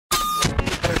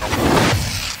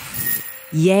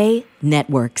Yay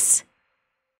Networks.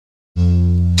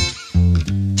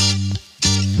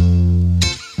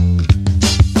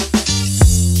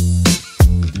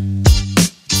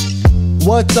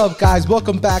 What's up, guys?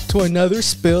 Welcome back to another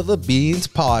Spill the Beans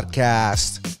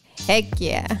podcast. Heck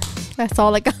yeah. That's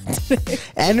all I got today.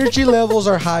 Energy levels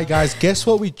are high, guys. Guess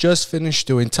what we just finished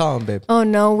doing? Tell them, babe. Oh,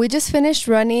 no. We just finished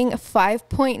running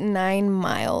 5.9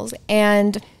 miles.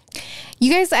 And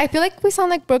you guys, I feel like we sound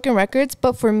like broken records.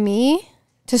 But for me,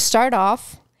 to start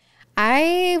off,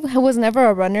 I was never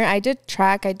a runner. I did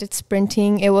track. I did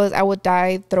sprinting. I would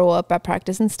die, throw up at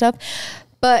practice and stuff.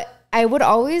 But I would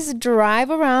always drive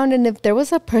around. And if there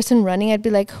was a person running, I'd be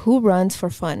like, who runs for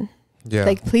fun? Yeah.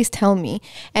 Like, please tell me.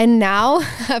 And now,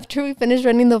 after we finished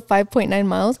running the 5.9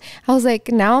 miles, I was like,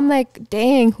 now I'm like,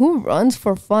 dang, who runs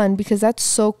for fun? Because that's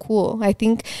so cool. I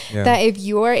think that if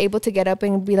you are able to get up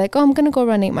and be like, oh, I'm going to go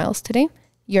run 8 miles today,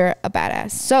 you're a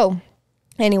badass. So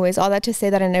anyways, all that to say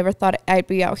that I never thought I'd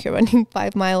be out here running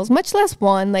 5 miles, much less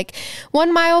one. Like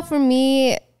 1 mile for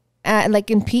me, like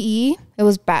in PE, it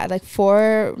was bad. Like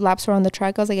 4 laps around the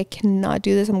track, I was like, I cannot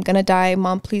do this. I'm gonna die.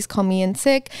 Mom, please call me in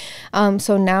sick.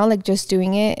 So now like just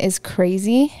doing it is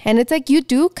crazy. And it's like you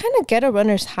do kind of get a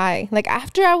runner's high. Like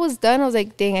after I was done, I was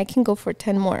like, dang, I can go for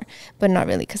 10 more. But not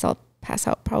really, because I'll pass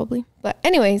out probably. But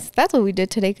anyways, that's what we did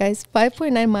today, guys.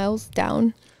 5.9 miles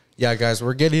down. Yeah, guys,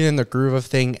 we're getting in the groove of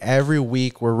thing. Every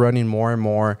week we're running more and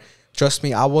more. Trust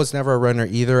me, I was never a runner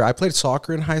either. I played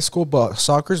soccer in high school, but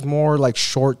soccer's more like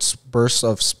short bursts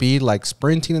of speed, like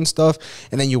sprinting and stuff.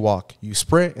 And then you walk, you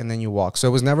sprint, and then you walk. So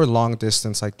it was never long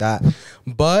distance like that.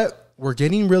 But we're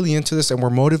getting really into this, and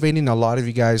we're motivating a lot of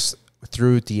you guys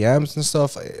through DMs and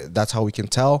stuff. That's how we can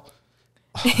tell.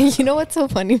 You know what's so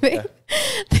funny, babe?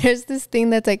 Yeah. There's this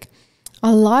thing that's like,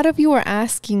 a lot of you are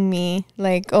asking me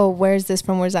like, oh, where's this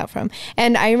from? Where's that from?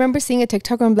 And I remember seeing a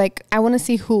TikTok where I'm like, I want to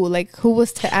see who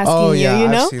was asking you, you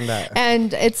know? I've seen that.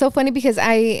 And it's so funny because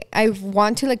I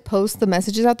want to like post the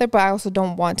messages out there, but I also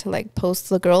don't want to like post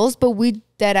the girls. But we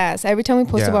dead ass. Every time we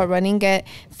post about running, get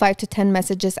 5 to 10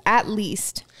 messages at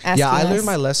least. Yeah, I learned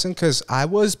my lesson because I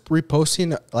was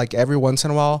reposting like every once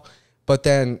in a while. But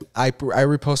then I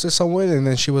reposted someone, and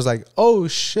then she was like, oh,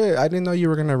 shit, I didn't know you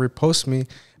were going to repost me.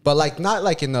 But like not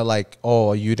like in the like,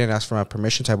 oh, you didn't ask for my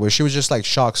permission type way. She was just like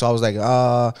shocked. So I was like,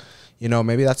 you know,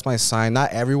 maybe that's my sign.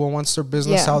 Not everyone wants their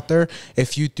business out there.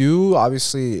 If you do,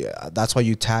 obviously that's why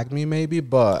you tagged me maybe.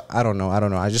 But I don't know.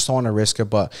 I just don't want to risk it.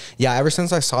 But yeah, ever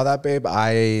since I saw that, babe,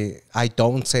 I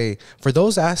don't say, for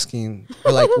those asking,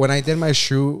 like when I did my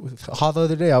shoe haul the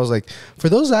other day, I was like, for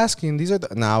those asking, these are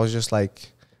the, I was just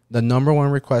like, the number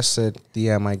one requested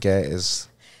DM I get is.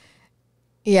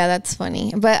 Yeah, that's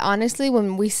funny. But honestly,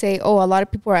 when we say, oh, a lot of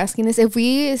people are asking this, if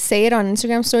we say it on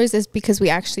Instagram stories, it's because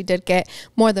we actually did get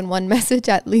more than one message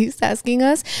at least asking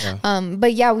us. Yeah.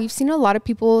 But yeah, we've seen a lot of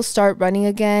people start running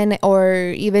again, or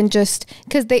even just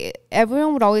because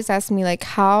everyone would always ask me like,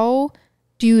 how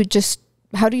do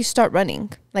you start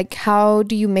running? Like, how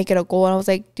do you make it a goal? And I was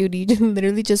like, dude, you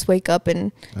literally just wake up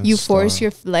and you force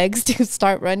your legs to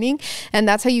start running, and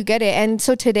that's how you get it. And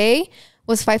so today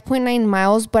was 5.9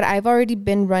 miles, but I've already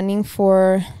been running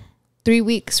for 3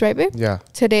 weeks, right, babe? Yeah.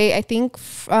 Today, I think,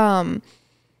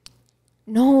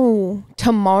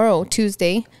 tomorrow,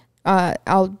 Tuesday,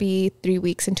 I'll be 3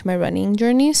 weeks into my running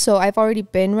journey. So I've already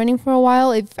been running for a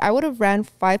while. If I would have ran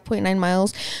 5.9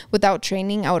 miles without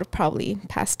training, I would have probably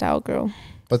passed out, girl.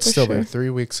 But still, babe,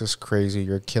 3 weeks is crazy.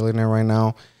 You're killing it right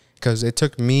now, because it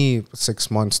took me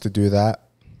 6 months to do that.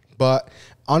 But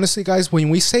honestly, guys, when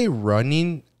we say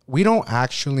running, we don't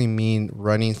actually mean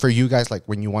running for you guys. Like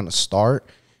when you want to start,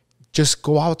 just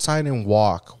go outside and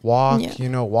walk, you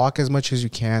know, walk as much as you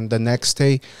can. The next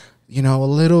day, you know, a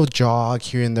little jog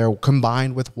here and there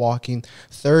combined with walking.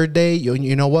 Third day,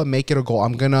 you know what, make it a goal.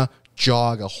 I'm going to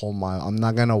jog a whole mile. I'm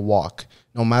not going to walk.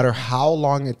 No matter how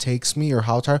long it takes me or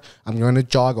how tired, I'm going to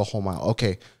jog a whole mile.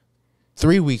 Okay,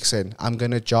 3 weeks in, I'm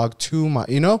going to jog 2 miles,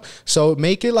 you know? So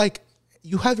make it like,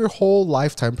 you have your whole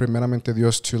lifetime, primeramente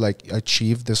Dios, to like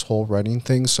achieve this whole running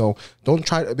thing. So don't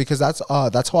try to, because that's how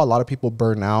a lot of people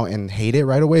burn out and hate it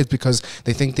right away. It's because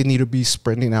they think they need to be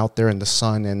sprinting out there in the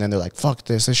sun, and then they're like, fuck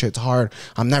this shit's hard,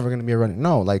 I'm never going to be a runner.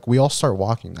 No, like we all start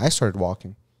walking. I started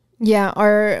walking.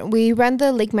 Yeah, we ran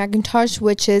the Lake McIntosh,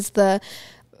 which is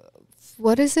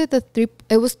what is it?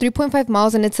 It was 3.5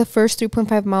 miles, and it's the first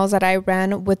 3.5 miles that I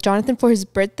ran with Jonathan for his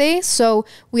birthday. So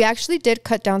we actually did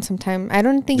cut down some time. I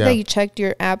don't think that you checked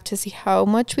your app to see how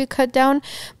much we cut down,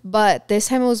 but this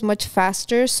time it was much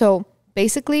faster. So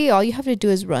basically all you have to do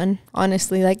is run,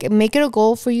 honestly. Like, make it a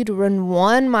goal for you to run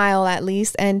 1 mile at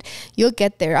least, and you'll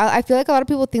get there. I feel like a lot of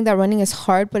people think that running is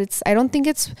hard, but I don't think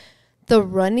it's the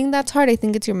running that's hard. I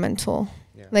think it's your mental.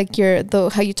 Yeah. Like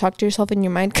how you talk to yourself in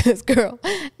your mind. Because girl,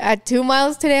 at 2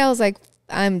 miles today, I was like,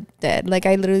 I'm dead. Like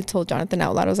I literally told Jonathan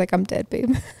out loud, I was like, I'm dead,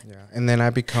 babe. Yeah. And then I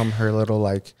become her little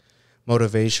like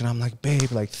motivation. I'm like,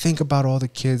 babe, like think about all the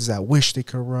kids that wish they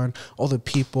could run, all the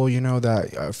people, you know,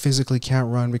 that physically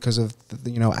can't run because of the,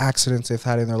 you know, accidents they've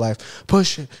had in their life.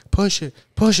 Push it, push it,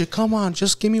 push it. Come on,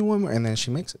 just give me one more. And then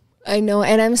she makes it. I know.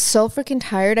 And I'm so freaking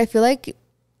tired. I feel like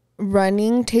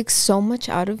running takes so much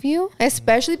out of you,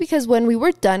 especially because when we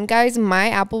were done, guys, my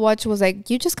Apple Watch was like,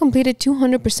 you just completed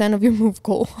 200% of your move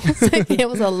goal. Like, it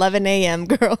was 11 a.m.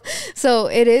 girl. So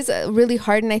it is really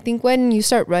hard. And I think when you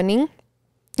start running,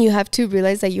 you have to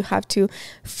realize that you have to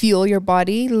fuel your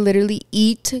body, literally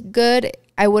eat good.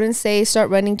 I wouldn't say start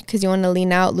running because you want to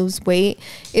lean out, lose weight.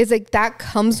 It's like that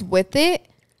comes with it,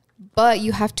 but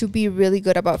you have to be really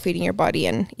good about feeding your body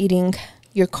and eating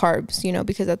your carbs, you know,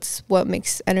 because that's what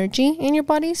makes energy in your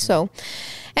body. So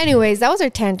anyways, that was our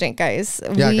tangent, guys.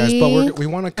 Yeah, guys, but we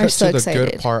want to cut to the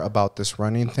good part about this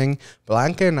running thing.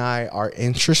 Blanca and I are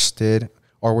interested,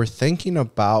 or we're thinking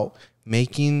about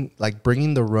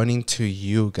bringing the running to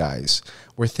you guys.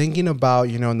 We're thinking about,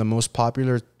 you know, in the most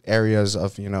popular areas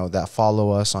of, you know, that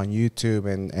follow us on YouTube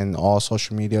and all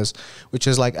social medias, which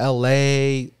is like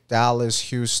LA, Dallas,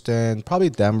 Houston, probably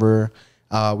Denver.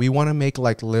 We want to make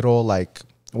like little, like,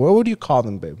 what would you call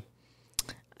them, babe?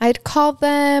 I'd call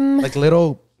them like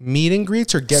little meet and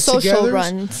greets or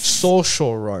get-togethers.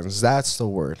 Social runs. That's the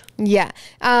word. Yeah.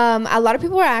 A lot of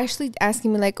people are actually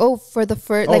asking me like, oh, for the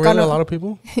first, like, really? A lot of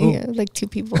people? Yeah, like 2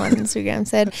 people on Instagram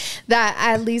said that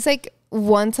at least like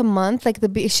once a month, like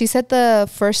she said the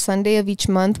first Sunday of each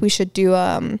month we should do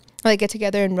like get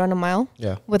together and run a mile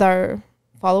with our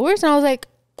followers. And I was like,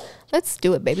 let's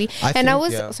do it, baby.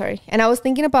 I was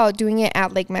thinking about doing it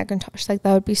at Lake McIntosh. Like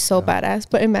that would be so badass.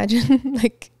 But imagine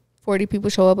like 40 people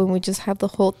show up and we just have the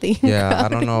whole thing. Yeah, crowded. I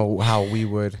don't know how we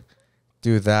would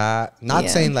do that. Not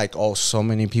saying like, oh, so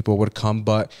many people would come,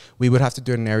 but we would have to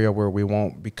do it in an area where we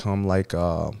won't become like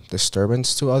a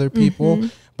disturbance to other people.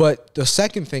 But the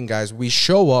second thing, guys, we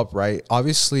show up, right?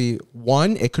 Obviously,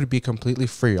 1, it could be completely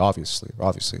free, obviously.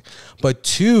 But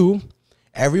 2,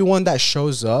 everyone that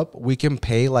shows up, we can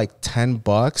pay like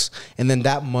 $10, and then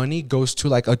that money goes to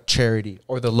like a charity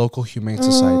or the local humane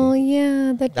society. Oh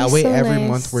yeah, that way, every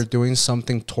month we're doing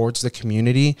something towards the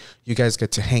community. You guys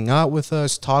get to hang out with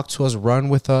us, talk to us, run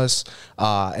with us,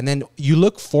 and then you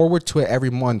look forward to it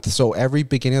every month. So every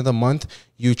beginning of the month,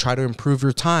 you try to improve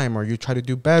your time, or you try to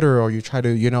do better, or you try to,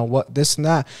 you know, what, this and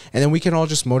that. And then we can all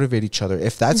just motivate each other.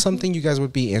 If that's something you guys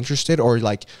would be interested, or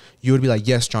like you would be like,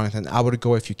 yes, Jonathan, I would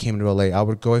go if you came to LA. I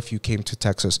would go if you came to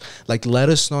Texas. Like, let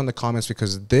us know in the comments,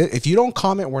 because if you don't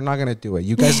comment, we're not going to do it.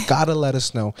 You guys got to let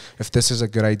us know if this is a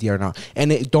good idea or not.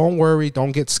 And don't worry,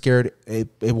 don't get scared. It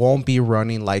won't be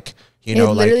running like, you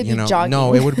know, like, you know,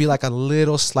 no, it would be like a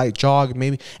little slight jog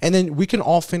maybe. And then we can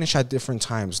all finish at different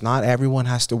times. Not everyone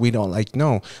has to, we don't like,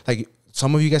 no, like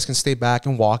some of you guys can stay back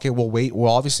and walk it. We'll wait.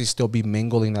 We'll obviously still be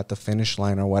mingling at the finish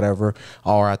line or whatever,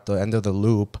 or at the end of the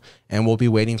loop. And we'll be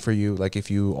waiting for you. Like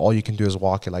if all you can do is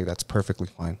walk it, like that's perfectly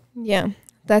fine. Yeah.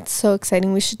 That's so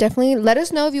exciting. We should definitely let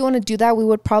us know if you want to do that. We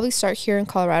would probably start here in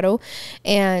Colorado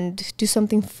and do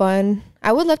something fun.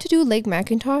 I would love to do Lake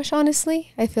McIntosh,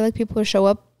 honestly. I feel like people will show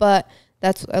up, but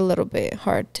that's a little bit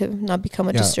hard to not become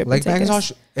a disturbance. Lake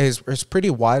McIntosh is pretty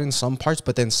wide in some parts,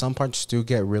 but then some parts do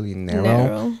get really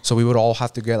narrow. So we would all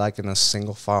have to get like in a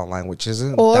single file line, which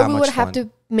isn't or that much fun. Or we would have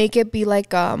to make it be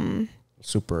like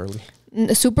super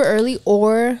early,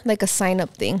 or like a sign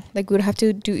up thing. Like we would have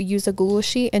to use a Google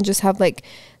sheet and just have like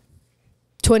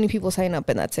 20 people sign up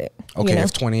and that's it. Okay, you know?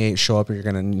 If 28 show up, you're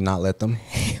gonna not let them?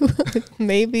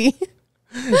 Maybe.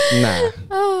 Nah.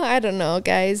 Oh, I don't know,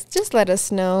 guys. Just let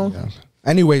us know. Yeah.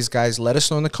 Anyways, guys, let us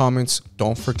know in the comments.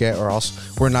 Don't forget, or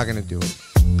else we're not gonna do it.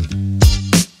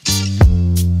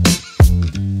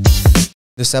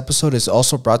 This episode is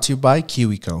also brought to you by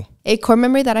KiwiCo. A core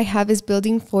memory that I have is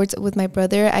building forts with my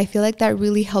brother. I feel like that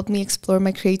really helped me explore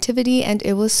my creativity, and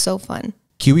it was so fun.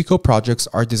 KiwiCo projects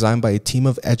are designed by a team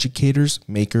of educators,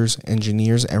 makers,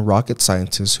 engineers, and rocket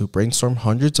scientists who brainstorm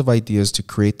hundreds of ideas to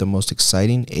create the most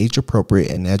exciting,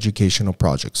 age-appropriate, and educational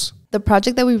projects. The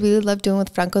project that we really loved doing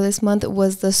with Franco this month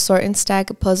was the sort and stack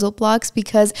puzzle blocks,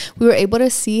 because we were able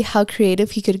to see how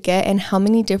creative he could get and how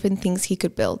many different things he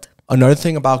could build. Another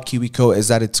thing about KiwiCo is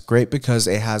that it's great because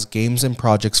it has games and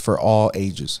projects for all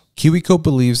ages. KiwiCo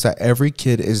believes that every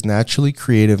kid is naturally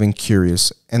creative and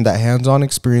curious, and that hands-on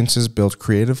experiences build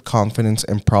creative confidence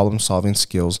and problem-solving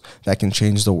skills that can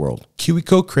change the world.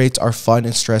 KiwiCo creates are fun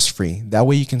and stress-free. That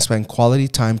way you can spend quality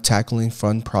time tackling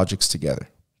fun projects together.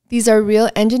 These are real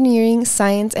engineering,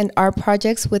 science, and art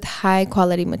projects with high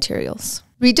quality materials.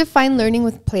 Redefine learning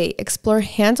with play. Explore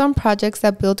hands-on projects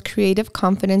that build creative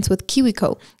confidence with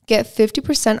KiwiCo. Get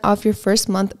 50% off your first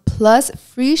month plus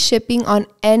free shipping on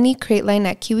any crate line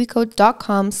at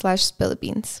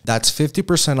kiwico.com/spillabeans. That's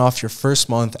 50% off your first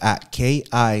month at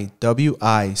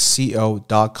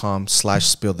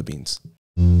kiwico.com/spillthebeans.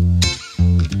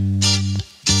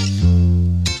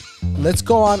 Let's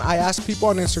go on. I asked people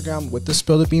on Instagram with the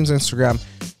Spill the Beans Instagram.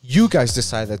 You guys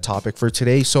decide the topic for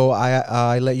today, so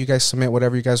I let you guys submit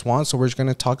whatever you guys want. So we're just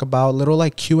gonna talk about little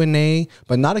like Q&A,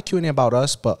 but not a Q&A about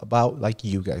us, but about like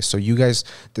you guys. So you guys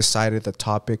decided the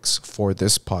topics for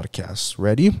this podcast.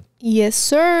 Ready? Yes,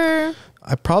 sir.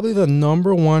 I probably the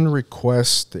number one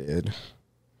requested,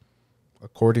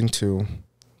 according to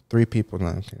 3 people. No,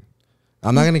 okay.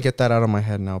 I'm not gonna get that out of my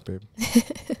head now, babe.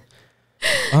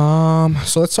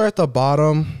 So let's start at the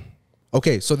bottom.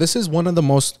 Okay, so this is one of the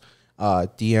most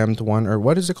DM'd one, or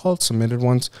what is it called? Submitted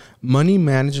ones. Money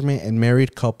management and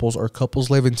married couples or couples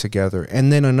living together.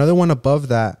 And then another one above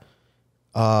that.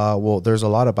 Well, there's a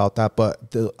lot about that,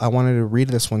 but I wanted to read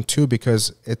this one too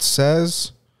because it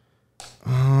says,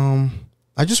 I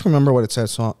just remember what it said.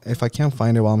 So if I can't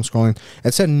find it while I'm scrolling,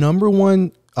 it said number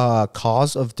one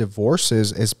cause of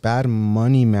divorces is bad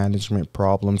money management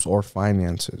problems or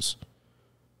finances.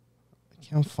 I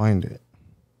can't find it,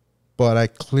 but I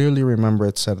clearly remember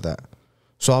it said that.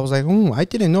 So I was like, I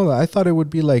didn't know that. I thought it would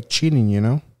be like cheating, you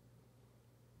know?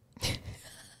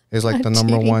 Is like the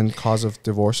number one cause of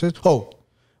divorces. Oh,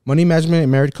 money management in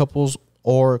married couples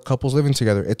or couples living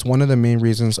together. It's one of the main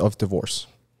reasons of divorce.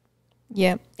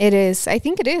 Yeah, it is. I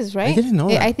think it is, right? I didn't know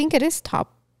that. I think it is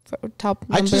top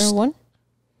number one.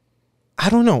 I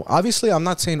don't know. Obviously, I'm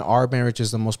not saying our marriage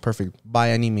is the most perfect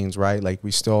by any means, right? Like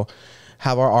we still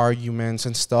have our arguments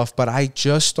and stuff, but I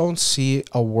just don't see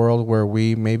a world where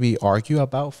we maybe argue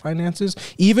about finances.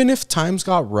 Even if times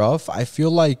got rough, I feel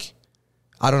like,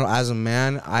 I don't know, as a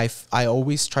man, I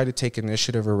always try to take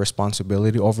initiative or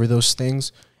responsibility over those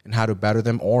things and how to better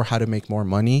them or how to make more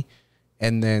money.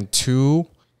 And then 2,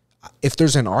 if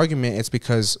there's an argument, it's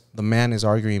because the man is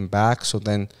arguing back. So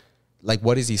then, like,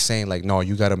 what is he saying? Like, no,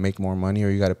 you got to make more money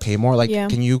or you got to pay more. Like,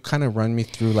 Can you kind of run me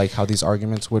through like how these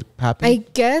arguments would happen? I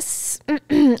guess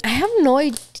I have no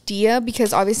idea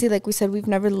because obviously, like we said, we've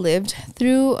never lived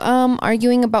through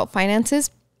arguing about finances.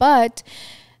 But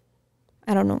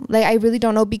I don't know. Like, I really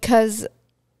don't know because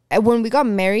when we got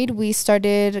married, we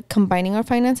started combining our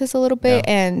finances a little bit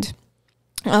and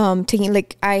taking,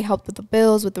 like, I helped with the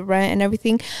bills, with the rent and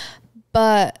everything.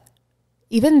 But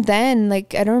even then,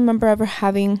 like, I don't remember ever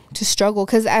having to struggle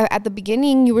because at the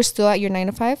beginning you were still at your 9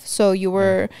 to 5. So you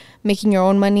were making your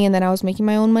own money and then I was making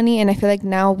my own money. And I feel like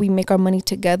now we make our money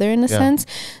together in a sense.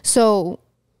 So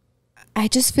I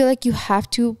just feel like you have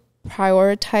to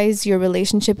prioritize your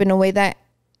relationship in a way that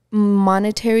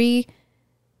monetary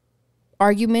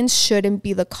arguments shouldn't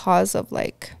be the cause of,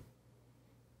 like,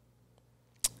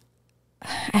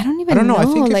 I don't know. I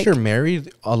think if you're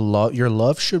married, your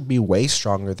love should be way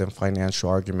stronger than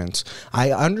financial arguments.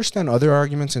 I understand other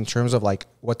arguments in terms of like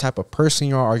what type of person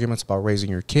you are, arguments about raising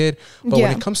your kid. But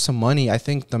when it comes to money, I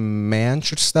think the man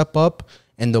should step up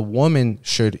and the woman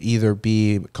should either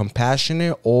be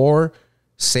compassionate or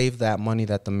save that money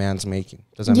that the man's making.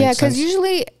 Does that make sense? Yeah, because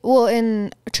usually, well,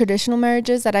 in traditional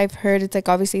marriages that I've heard, it's like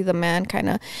obviously the man kind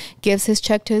of gives his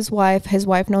check to his wife. His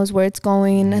wife knows where it's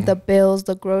going, the bills,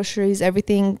 the groceries,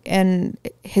 everything. And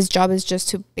his job is just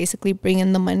to basically bring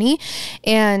in the money.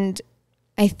 And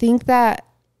I think that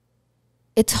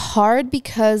it's hard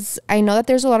because I know that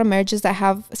there's a lot of marriages that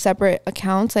have separate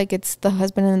accounts. Like it's the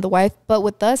husband and the wife. But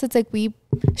with us, it's like we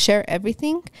share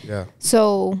everything. Yeah.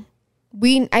 So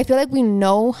I feel like we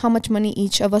know how much money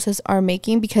each of us are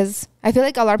making because I feel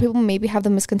like a lot of people maybe have the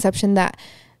misconception that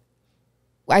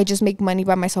I just make money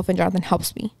by myself and Jonathan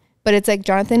helps me. But it's like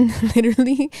Jonathan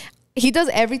literally, he does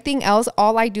everything else.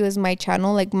 All I do is my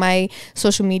channel, like my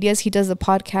social medias. He does the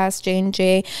podcast,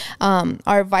 J&J,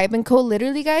 our Vibe and Co.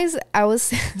 Literally, guys, I was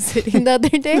sitting the other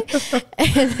day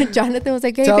and Jonathan was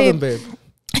like, hey, Tell them, babe.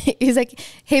 He's like,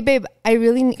 hey babe, I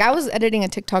was editing a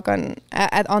TikTok on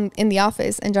in the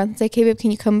office and Jonathan's like, hey babe, can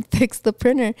you come fix the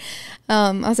printer?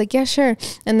 I was like, yeah, sure.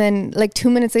 And then like 2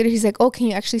 minutes later he's like, oh, can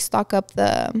you actually stock up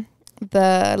the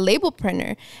label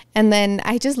printer? And then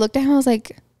I just looked at him, I was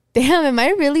like, damn, am I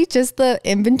really just the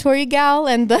inventory gal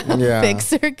and the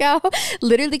fixer gal?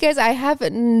 Literally, guys, I help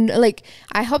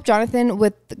Jonathan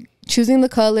with choosing the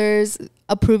colors,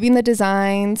 approving the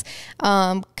designs,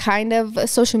 kind of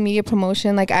social media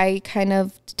promotion. Like I kind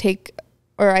of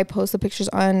I post the pictures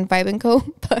on Vibe & Co.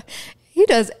 But He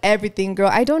does everything,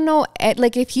 girl. I don't know.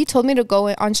 Like, if he told me to go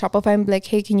on Shopify and be like,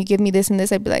 hey, can you give me this and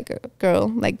this? I'd be like,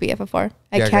 girl, like BFFR.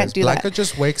 I can't do Blanca that.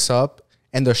 just wakes up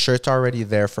and the shirt's already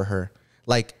there for her.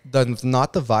 Like,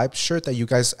 not the Vibe shirt that you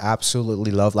guys absolutely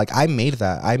love. Like, I made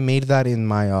that in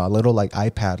my little like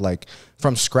iPad, like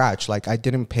from scratch. Like, I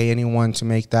didn't pay anyone to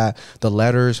make that. The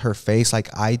letters, her face, like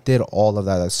I did all of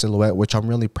that silhouette, which I'm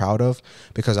really proud of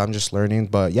because I'm just learning.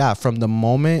 But yeah, from the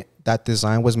moment that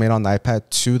design was made on the iPad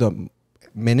to the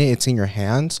minute it's in your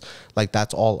hands, like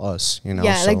that's all us, you know.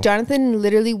 Yeah, like Jonathan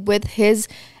literally with his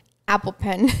Apple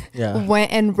Pen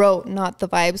went and wrote not the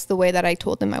vibes the way that I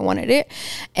told him I wanted it.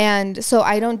 And so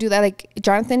I don't do that. Like,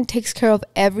 Jonathan takes care of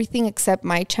everything except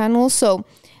my channel. So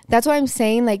that's why I'm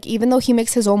saying, like, even though he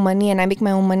makes his own money and I make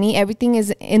my own money, everything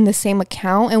is in the same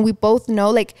account. And we both know,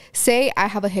 like, say I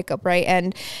have a hiccup, right?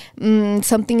 And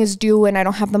something is due and I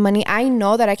don't have the money. I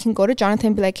know that I can go to Jonathan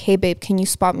and be like, hey, babe, can you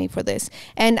spot me for this?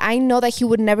 And I know that he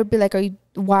would never be like,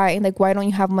 why don't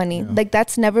you have money? Yeah. Like,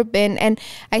 that's never been. And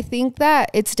I think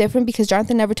that it's different because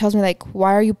Jonathan never tells me, like,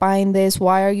 why are you buying this?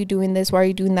 Why are you doing this? Why are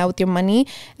you doing that with your money?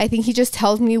 I think he just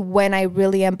tells me when I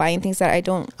really am buying things that I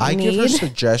don't need. I give her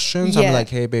suggestions. I'm like,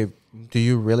 hey, babe, do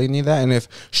you really need that? And if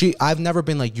I've never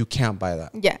been like, you can't buy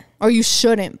that. Yeah. Or you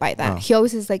shouldn't buy that. He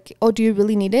always is like, oh, do you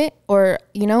really need it? Or,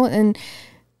 you know, and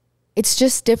it's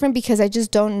just different because I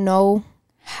just don't know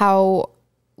how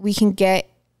we can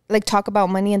talk about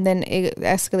money and then it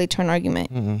escalate to an argument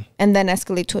and then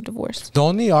escalate to a divorce. The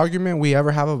only argument we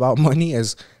ever have about money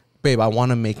is, babe, I want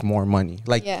to make more money.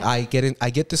 Like, I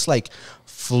get this like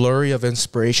flurry of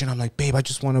inspiration. I'm like, babe, I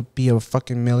just want to be a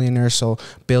fucking billionaire.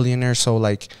 So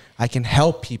like I can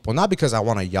help people, not because I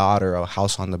want a yacht or a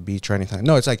house on the beach or anything.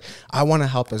 No, it's like, I want to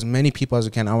help as many people as I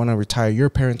can. I want to retire your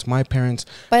parents, my parents.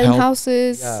 Buy them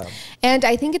houses. Yeah. And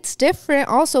I think it's different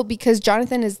also because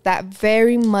Jonathan is that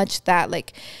very much that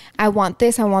like, I want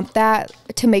this, I want that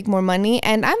to make more money.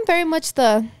 And I'm very much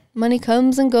the money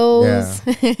comes and goes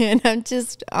and I'm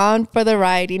just on for the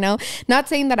ride, you know. Not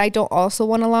saying that I don't also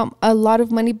want a lot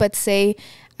of money, but say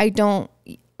I don't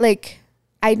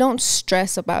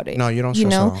stress about it. No, you don't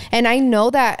stress at all. And I know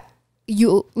that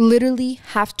you literally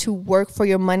have to work for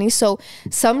your money. So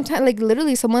sometimes, like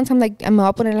literally sometimes I'm like, I'm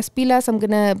gonna poner las pilas, I'm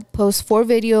gonna post 4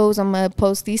 videos, I'm gonna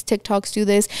post these TikToks, do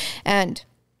this. And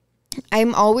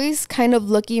I'm always kind of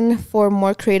looking for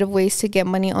more creative ways to get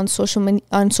money on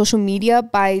social media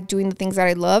by doing the things that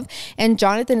I love. And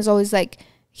Jonathan is always like,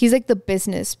 he's like the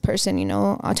business person, you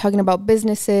know, talking about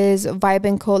businesses,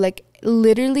 Vibe & Co. Like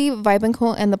literally Vibe &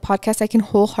 Co. and the podcast, I can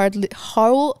wholeheartedly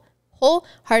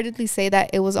say that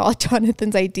it was all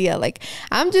Jonathan's idea. Like,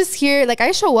 I'm just here, like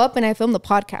I show up and I film the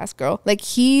podcast, girl. Like,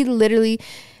 he literally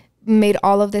made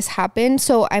all of this happen.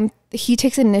 So he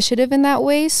takes initiative in that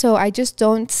way. So I just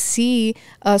don't see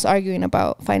us arguing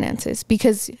about finances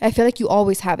because I feel like you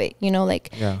always have it, you know, like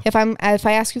if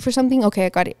I ask you for something, okay, I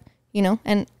got it, you know.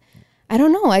 And I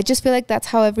don't know, I just feel like that's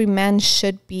how every man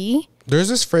should be. There's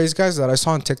this phrase, guys, that I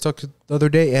saw on TikTok the other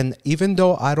day, and even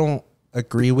though I don't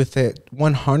agree with it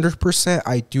 100%,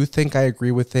 I do think I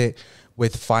agree with it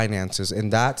with finances.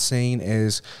 And that saying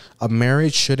is, a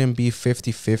marriage shouldn't be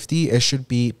 50-50. It should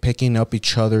be picking up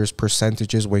each other's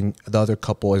percentages when the other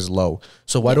couple is low.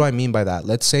 So what do I mean by that?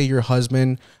 Let's say your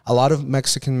husband, a lot of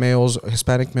Mexican males,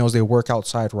 Hispanic males, they work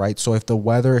outside, right? So if the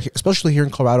weather, especially here in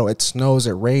Colorado, it snows,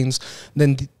 it rains,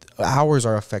 then hours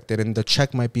are affected and the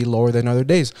check might be lower than other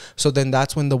days. So then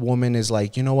that's when the woman is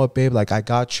like, you know what, babe, like I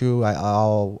got you,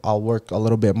 I'll work a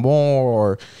little bit more,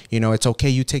 or you know, it's okay,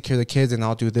 you take care of the kids and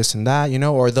I'll do this and that, you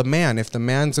know. Or the man, if the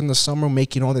man's in the summer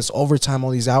making all this overtime, all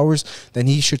these hours, then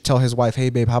he should tell his wife, hey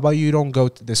babe, how about you don't go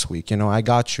this week, you know, I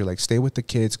got you, like stay with the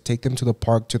kids, take them to the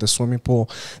park, to the swimming pool.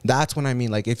 That's when I mean,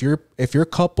 like if your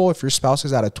couple, if your spouse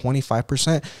is at a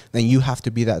 25%, then you have to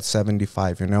be that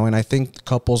 75, you know. And I think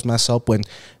couples mess up when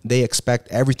they expect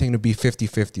everything to be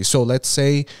 50-50. So let's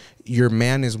say your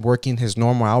man is working his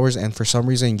normal hours and for some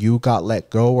reason you got let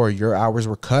go or your hours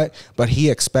were cut, but he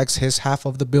expects his half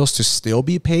of the bills to still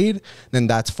be paid, then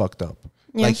that's fucked up.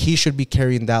 Yeah. Like he should be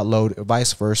carrying that load,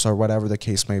 vice versa, or whatever the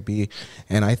case may be.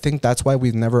 And I think that's why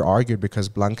we've never argued, because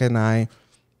Blanca and I,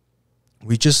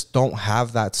 we just don't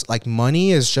have that. Like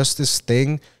money is just this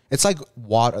thing. It's like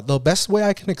water. The best way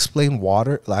I can explain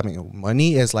water, I mean,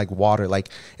 money is like water. Like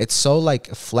it's so like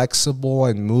flexible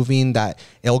and moving that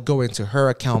it'll go into her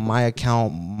account, my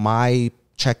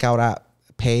checkout app,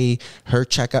 pay her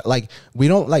checkout. Like we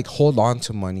don't like hold on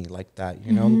to money like that,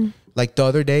 you know? Like the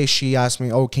other day she asked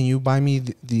me, oh, can you buy me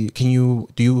do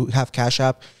you have Cash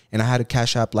App? And I had a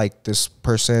Cash App like this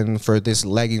person for this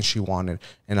legging she wanted.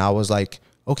 And I was like,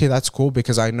 okay, that's cool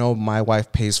because I know my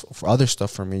wife pays for other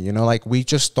stuff for me. You know, like we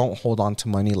just don't hold on to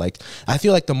money. Like I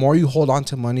feel like the more you hold on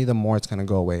to money, the more it's going to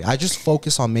go away. I just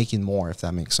focus on making more, if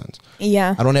that makes sense.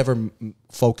 Yeah. I don't ever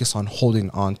focus on holding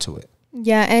on to it.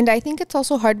 Yeah. And I think it's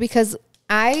also hard because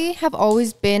I have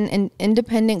always been an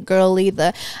independent girly.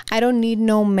 I don't need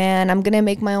no man. I'm going to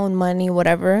make my own money,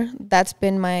 whatever. That's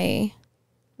been my,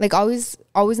 like, always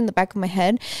in the back of my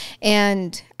head.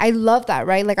 And I love that,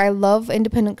 right? Like, I love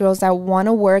independent girls that want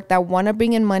to work, that want to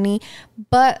bring in money.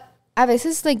 But a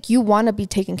veces, like, you want to be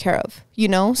taken care of, you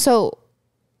know? So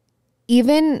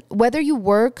even whether you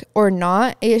work or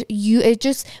not, it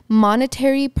just,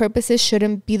 monetary purposes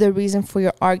shouldn't be the reason for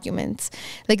your arguments.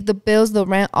 Like the bills, the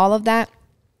rent, all of that.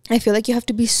 I feel like you have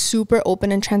to be super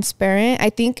open and transparent. I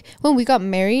think when we got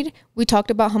married, we talked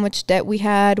about how much debt we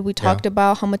had. We talked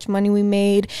about how much money we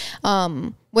made.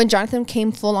 When Jonathan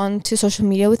came full on to social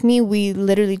media with me, we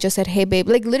literally just said, hey, babe.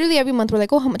 Like literally every month, we're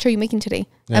like, oh, how much are you making today?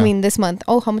 Yeah. I mean, this month.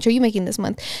 Oh, how much are you making this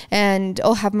month? And,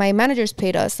 oh, have my managers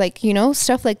paid us? Like, you know,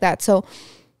 stuff like that. So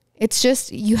it's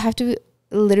just, you have to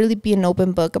literally be an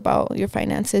open book about your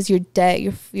finances, your debt,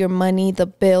 your money, the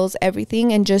bills,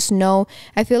 everything. And just know,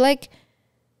 I feel like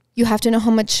you have to know how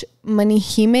much money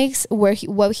he makes, what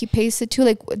he pays it to,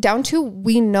 like down to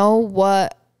we know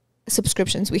what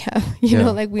subscriptions we have, you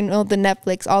know, like we know the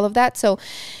Netflix, all of that. So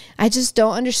I just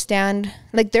don't understand,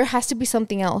 like there has to be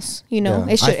something else, you know.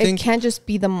 It can't just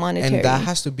be the monetary, and that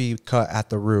has to be cut at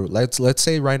the root. Let's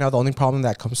say right now the only problem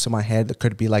that comes to my head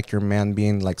could be like your man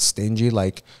being like stingy,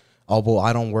 like, oh, well,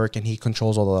 I don't work and he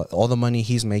controls all the money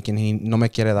he's making. He no me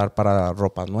quiere dar para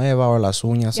ropa nueva or las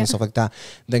uñas and stuff like that.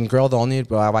 Then, girl, the only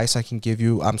advice I can give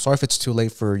you, I'm sorry if it's too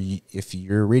late for you, if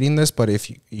you're reading this, but if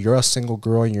you're a single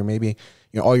girl and you're maybe,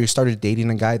 you know, or you started dating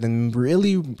a guy, then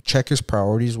really check his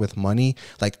priorities with money,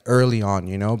 like early on,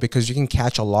 you know, because you can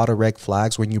catch a lot of red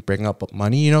flags when you bring up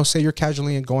money. You know, say you're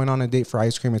casually going on a date for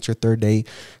ice cream, it's your third date.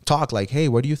 Talk like, hey,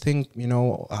 what do you think, you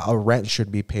know, a rent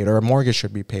should be paid or a mortgage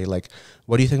should be paid? Like,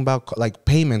 what do you think about like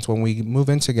payments when we move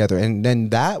in together? And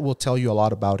then that will tell you a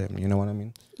lot about him. You know what I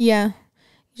mean? Yeah.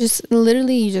 Just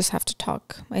literally, you just have to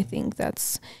talk. I think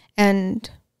that's, and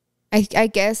I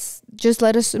guess just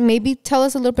maybe tell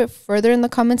us a little bit further in the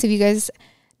comments if you guys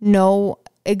know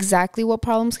exactly what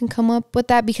problems can come up with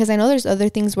that, because I know there's other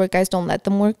things where guys don't let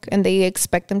them work and they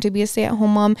expect them to be a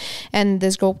stay-at-home mom, and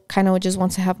this girl kind of just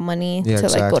wants to have money to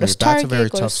like go to Target,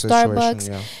 go to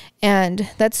Starbucks, and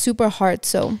that's super hard.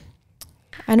 So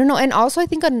I don't know. And also I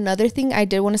think another thing I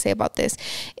did want to say about this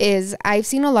is I've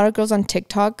seen a lot of girls on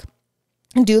TikTok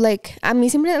do like, I mean,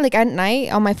 simply like at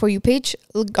night on my For You page,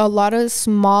 a lot of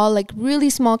small, like really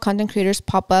small content creators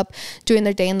pop up during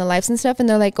their day in the lives and stuff, and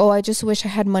they're like, oh, I just wish I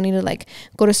had money to like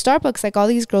go to Starbucks like all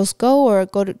these girls go, or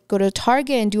go to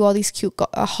Target and do all these cute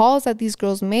hauls that these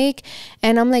girls make.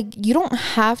 And I'm like, you don't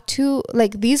have to,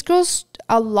 like, these girls,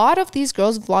 a lot of these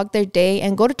girls vlog their day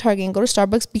and go to Target and go to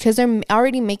Starbucks because they're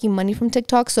already making money from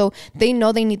TikTok, so they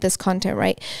know they need this content,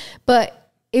 right? But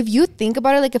if you think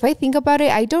about it, like if I think about it,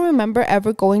 I don't remember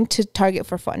ever going to Target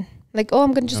for fun. Like, oh,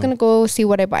 I'm just gonna go see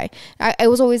what I buy. I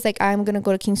was always like, I'm gonna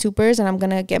go to King Soopers and I'm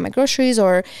gonna get my groceries,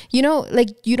 or, you know, like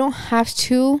you don't have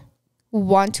to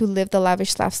want to live the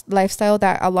lavish lifestyle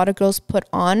that a lot of girls put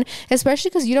on, especially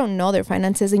because you don't know their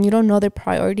finances and you don't know their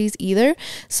priorities either.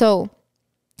 So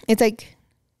it's like,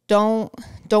 don't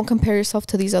compare yourself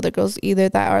to these other girls either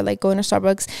that are like going to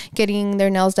Starbucks, getting their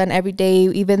nails done every day,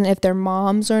 even if they're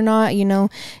moms or not, you know.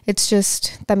 It's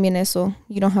just también eso.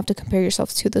 You don't have to compare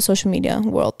yourself to the social media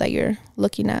world that you're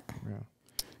looking at. Yeah.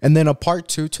 And then a part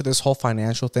two to this whole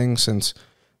financial thing, since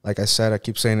like I said, I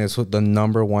keep saying it's the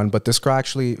number one, but this girl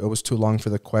actually, it was too long for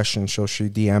the question, so she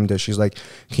DM'd it. She's like,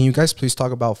 can you guys please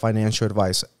talk about financial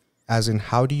advice? As in,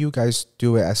 how do you guys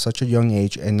do it at such a young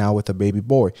age and now with a baby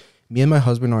boy? Me and my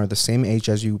husband are the same age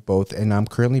as you both, and I'm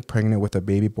currently pregnant with a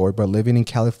baby boy, but living in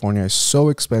California is so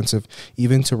expensive,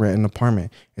 even to rent an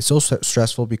apartment. It's so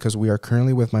stressful because we are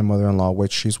currently with my mother-in-law,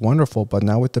 which she's wonderful, but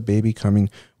now with the baby coming,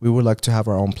 we would like to have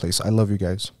our own place. I love you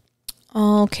guys.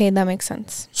 Oh, okay, that makes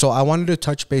sense. So I wanted to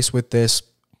touch base with this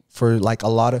for like a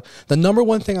lot of, the number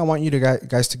one thing I want you to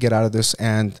guys to get out of this,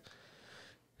 and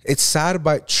it's sad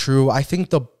but true, I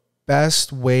think the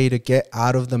best way to get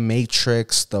out of the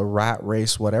matrix, the rat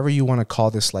race, whatever you want to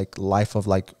call this, like life of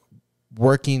like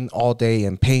working all day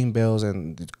and paying bills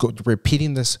and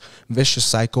repeating this vicious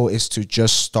cycle, is to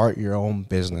just start your own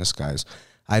business, guys.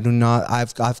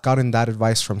 I've gotten that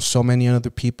advice from so many other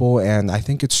people, and I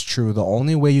think it's true. The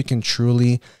only way you can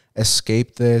truly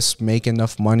escape this, make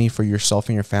enough money for yourself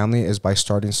and your family, is by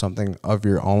starting something of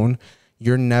your own.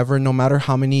 You're never, no matter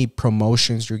how many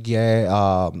promotions you get,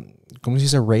 como se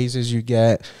dice, raises you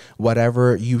get,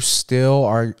 whatever, you still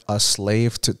are a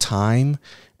slave to time.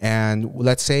 And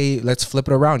let's flip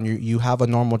it around. You have a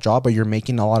normal job, but you're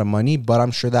making a lot of money. But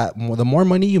I'm sure that the more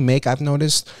money you make, I've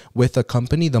noticed with a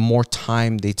company, the more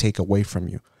time they take away from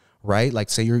you, right?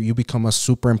 Like say you become a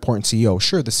super important CEO.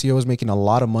 Sure, the CEO is making a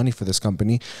lot of money for this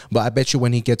company, but I bet you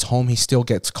when he gets home, he still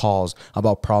gets calls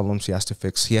about problems he has to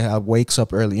fix. He wakes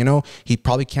up early. You know, he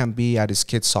probably can't be at his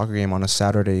kid's soccer game on a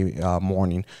Saturday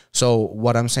morning. So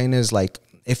what I'm saying is like,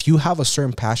 if you have a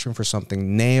certain passion for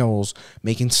something, nails,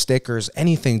 making stickers,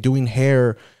 anything, doing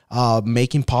hair,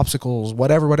 making popsicles,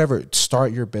 whatever,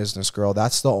 start your business, girl.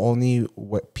 That's the only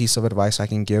piece of advice I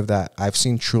can give that I've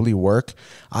seen truly work.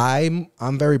 I'm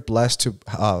very blessed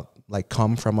to like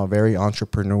come from a very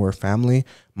entrepreneur family.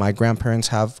 My grandparents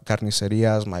have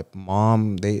carnicerias. My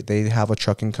mom, they have a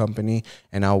trucking company,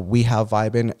 and now we have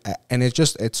Vibin, and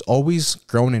it's always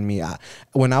grown in me.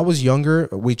 When I was younger,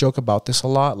 we joke about this a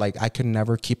lot. Like I could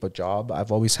never keep a job.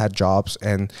 I've always had jobs,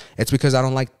 and it's because I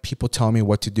don't like people telling me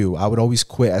what to do. I would always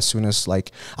quit as soon as,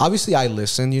 like, obviously I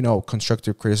listen, you know,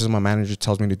 constructive criticism. My manager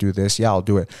tells me to do this. Yeah, I'll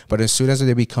do it. But as soon as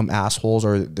they become assholes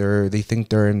or they think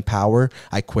they're in power,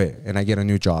 I quit and I get a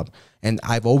new job. And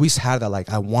I've always had that, like,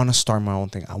 I want to start my own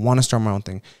thing.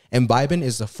 And Vibin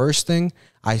is the first thing.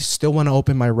 I still want to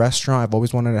open my restaurant. I've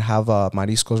always wanted to have a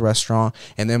Mariscos restaurant.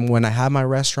 And then when I have my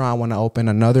restaurant, I want to open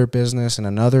another business and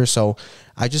another. So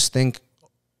I just think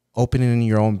opening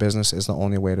your own business is the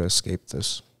only way to escape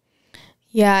this.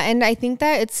 Yeah, and I think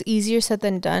that it's easier said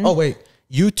than done. Oh, wait.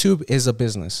 YouTube is a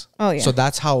business. Oh, yeah. So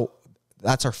that's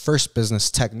our first business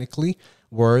technically.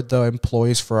 We're the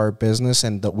employees for our business,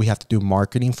 and we have to do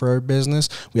marketing for our business.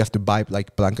 We have to buy,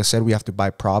 like Blanca said, we have to buy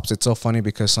props. It's so funny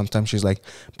because sometimes she's like,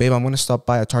 babe, I'm going to stop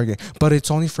by a Target, but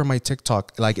it's only for my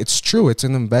TikTok. Like, it's true. It's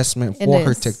an investment for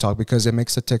her TikTok because it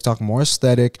makes the TikTok more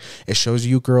aesthetic. It shows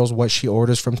you girls what she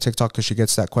orders from TikTok because she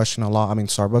gets that question a lot. I mean,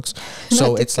 Starbucks.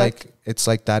 So it's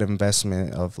like that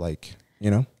investment of, like,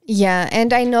 you know? Yeah.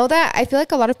 And I know that I feel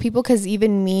like a lot of people, because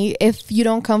even me, if you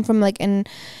don't come from like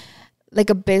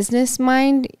a business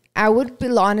mind, I would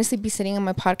honestly be sitting on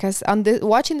my podcast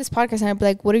watching this podcast, and I'd be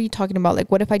like, what are you talking about? Like,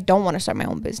 what if I don't want to start my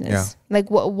own business? Yeah. Like,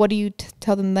 what do you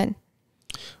tell them then?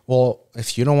 Well,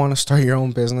 if you don't want to start your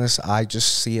own business, I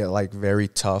just see it like very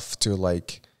tough to,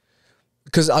 like,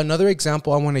 because another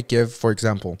example I want to give, for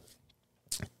example,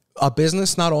 a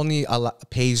business not only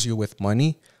pays you with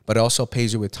money, but it also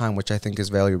pays you with time, which I think is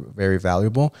very, very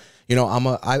valuable. You know,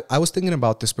 I was thinking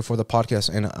about this before the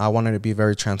podcast, and I wanted to be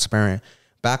very transparent.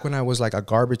 Back when I was like a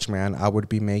garbage man, I would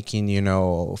be making, you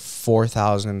know,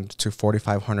 $4,000 to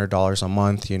 $4,500 a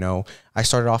month. You know, I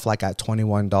started off like at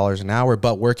 $21 an hour,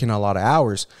 but working a lot of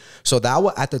hours. So that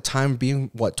was, at the time, being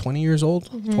what, 20 years old,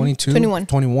 22,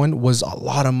 21 was a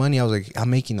lot of money. I was like, I'm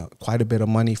making quite a bit of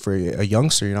money for a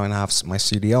youngster, you know, and I have my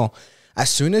CDL. As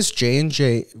soon as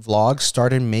J&J Vlogs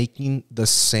started making the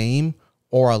same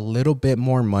or a little bit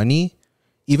more money,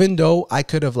 even though I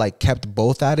could have like kept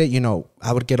both at it, you know,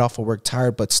 I would get off of work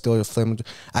tired, but still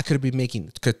I could be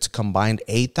making combined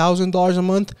 $8,000 a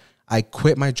month. I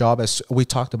quit my job, as we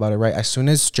talked about it, right? As soon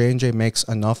as J&J makes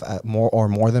enough at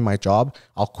more than my job,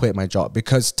 I'll quit my job,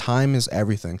 because time is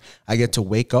everything. I get to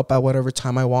wake up at whatever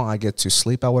time I want. I get to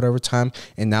sleep at whatever time.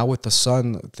 And now with the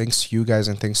sun, thanks to you guys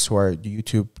and thanks to our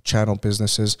YouTube channel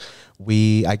businesses,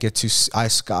 I got to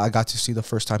see the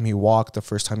first time he walked, the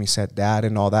first time he said dad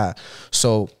and all that.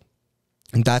 So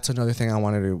that's another thing I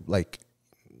wanted to, like,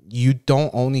 you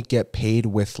don't only get paid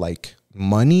with like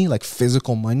money, like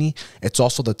physical money, it's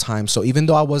also the time. So even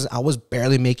though I was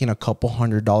barely making a couple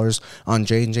 $100 on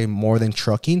J&J more than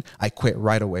trucking, I quit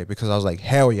right away because I was like,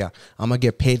 hell yeah, I'm gonna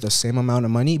get paid the same amount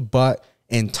of money, but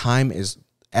in time is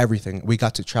everything. We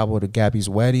got to travel to Gabby's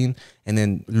wedding and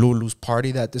then Lulu's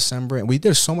party that December, and we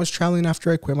did so much traveling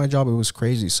after I quit my job. It was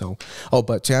crazy. So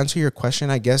but to answer your question,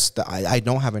 I guess that I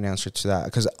don't have an answer to that,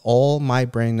 because all my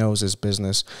brain knows is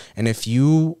business. And if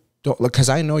you don't, because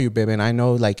I know you, baby, and I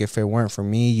know, like, if it weren't for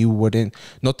me, you wouldn't,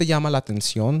 no te llama la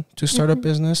atención to start a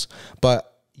business,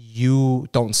 but you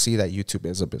don't see that YouTube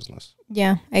is a business.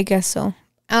 Yeah, I guess so.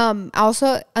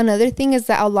 Also, another thing is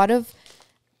that a lot of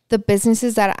the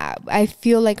businesses that I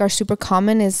feel like are super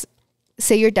common is,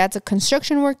 say your dad's a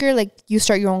construction worker, like you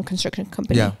start your own construction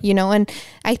company, you know? And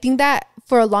I think that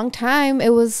for a long time,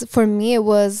 for me,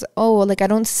 like, I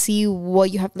don't see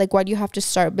what you have, like, why do you have to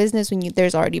start a business when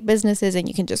there's already businesses and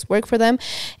you can just work for them?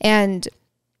 And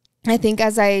I think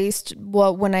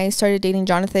when I started dating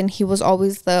Jonathan, he was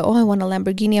always I want a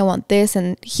Lamborghini, I want this.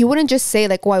 And he wouldn't just say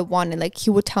like, I want it. Like, he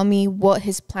would tell me what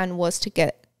his plan was to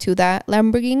get to that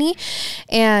Lamborghini.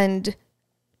 And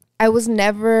I was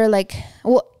never like,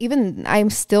 well, even I'm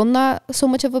still not so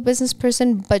much of a business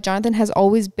person, but Jonathan has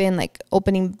always been like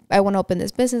I want to open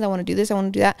this business, I want to do this, I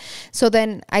want to do that. So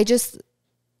then I just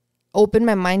opened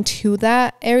my mind to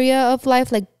that area of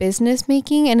life, like business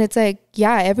making. And it's like,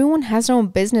 yeah, everyone has their own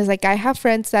business. Like I have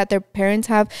friends that their parents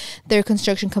have their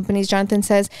construction companies. Jonathan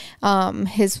says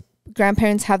his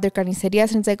grandparents have their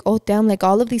carnicerias, and it's like, oh damn, like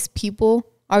all of these people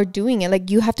are doing it. Like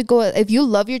you have to go, if you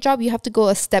love your job, you have to go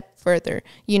a step further,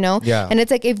 you know? Yeah. And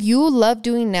it's like, if you love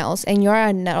doing nails and you're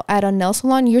at a nail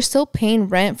salon, you're still paying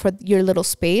rent for your little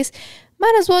space.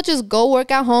 Might as well just go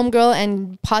work at home, girl,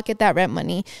 and pocket that rent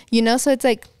money, you know? So it's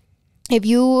like, if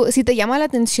you, si te llama la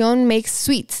atención, make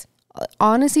sweets.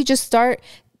 Honestly, just start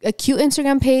a cute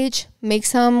Instagram page, make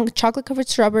some chocolate covered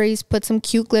strawberries, put some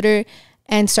cute glitter,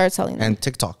 and start selling them. And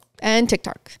TikTok.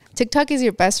 TikTok is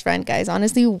your best friend, guys.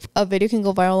 Honestly, a video can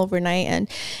go viral overnight, and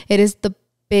it is the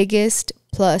biggest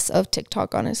plus of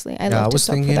TikTok, honestly. I was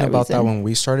thinking about that when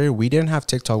we started. We didn't have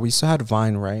TikTok. We still had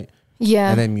Vine, right? Yeah.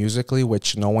 And then Musical.ly,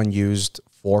 which no one used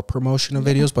for promotion of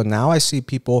videos. But now I see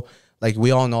people, like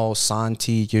we all know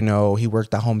Santi, you know, he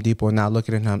worked at Home Depot, and now look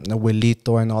at him,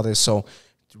 Abuelito and all this. So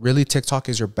really, TikTok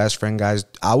is your best friend, guys.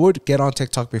 I would get on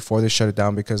TikTok before they shut it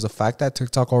down, because the fact that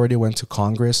TikTok already went to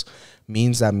Congress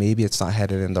means that maybe it's not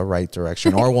headed in the right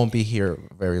direction or won't be here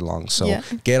very long. So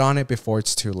get on it before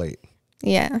it's too late.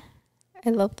 Yeah. I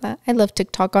love that. I love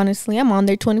TikTok, honestly. I'm on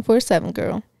there 24/7,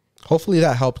 girl. Hopefully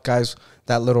that helped, guys,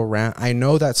 that little rant. I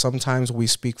know that sometimes we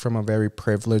speak from a very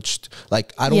privileged,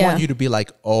 like, I don't want you to be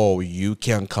like, oh, you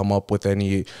can't come up with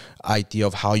any idea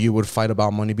of how you would fight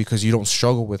about money because you don't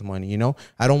struggle with money, you know?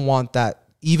 I don't want that.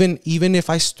 Even if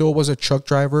I still was a truck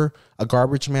driver, a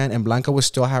garbage man, and Blanca was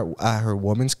still at her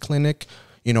woman's clinic,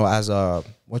 you know, as a,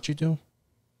 what you do?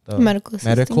 The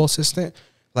medical assistant.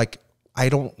 Like, I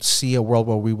don't see a world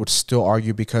where we would still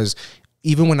argue, because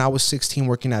even when I was 16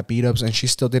 working at B-Dubs and she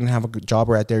still didn't have a good job,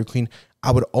 or at Dairy Queen,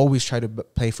 I would always try to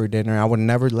pay for dinner. I would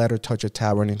never let her touch a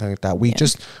tab or anything like that. We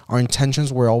just, our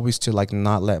intentions were always to like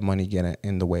not let money get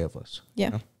in the way of us.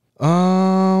 Yeah. You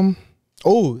know?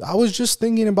 Oh, I was just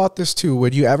thinking about this too.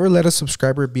 Would you ever let a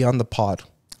subscriber be on the pod?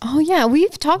 Oh yeah,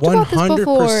 we've talked about this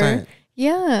before.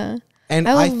 Yeah. And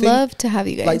I would love to have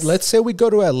you guys. Like, let's say we go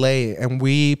to LA and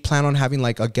we plan on having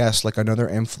like a guest, like another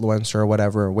influencer or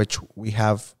whatever, which we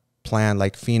have planned,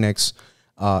 like Phoenix,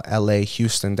 LA,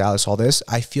 Houston, Dallas, all this.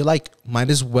 I feel like might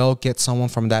as well get someone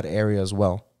from that area as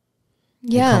well.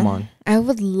 Yeah. Come on. I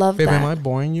would love that. Babe, am I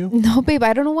boring you? No, babe.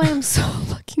 I don't know why I'm so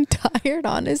fucking tired,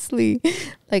 honestly.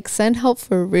 Like, send help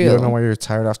for real. You don't know why you're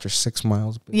tired after 6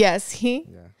 miles? Babe. Yes. Yeah.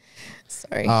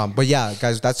 Sorry. But yeah,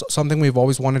 guys, that's something we've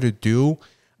always wanted to do.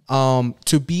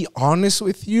 To be honest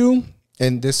with you,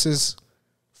 and this is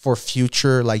for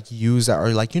future like yous that are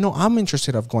like, you know, I'm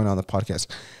interested of going on the podcast.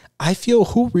 I feel,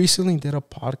 who recently did a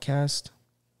podcast?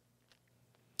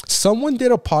 Someone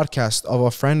did a podcast of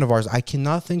a friend of ours. I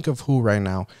cannot think of who right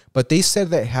now, but they said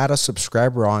they had a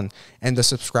subscriber on, and the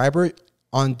subscriber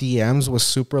on DMs was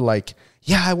super like,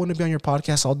 yeah, I want to be on your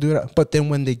podcast, I'll do it. But then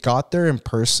when they got there in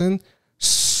person,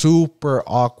 super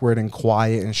awkward and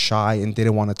quiet and shy and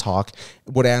didn't want to talk,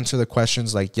 would answer the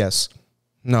questions like yes,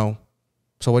 no.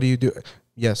 So what do you do?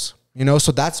 Yes. You know,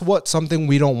 so that's something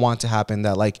we don't want to happen,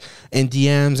 that like in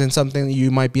DMs and something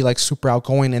you might be like super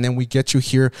outgoing, and then we get you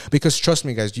here, because trust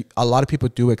me, guys, a lot of people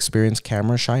do experience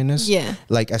camera shyness. Yeah.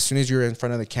 Like as soon as you're in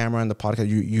front of the camera and the podcast,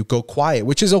 you go quiet,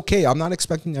 which is okay. I'm not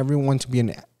expecting everyone to be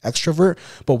an extrovert,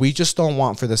 but we just don't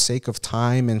want, for the sake of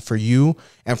time and for you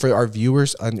and for our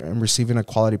viewers and receiving a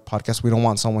quality podcast, we don't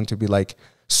want someone to be like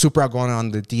super outgoing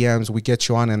on the DMs. We get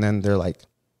you on and then they're like,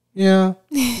 yeah,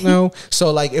 no.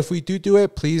 So like if we do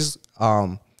it, please,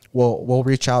 we'll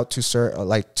reach out to sir,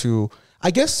 like to, I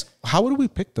guess, how would we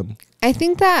pick them? I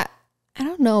think that, I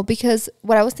don't know, because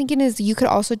what I was thinking is you could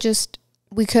also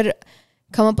we could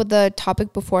come up with a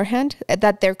topic beforehand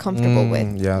that they're comfortable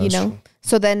with, yeah, you know? True.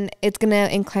 So then it's going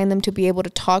to incline them to be able to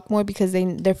talk more because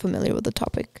they're familiar with the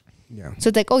topic. Yeah. So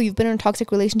it's like, oh, you've been in a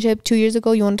toxic relationship 2 years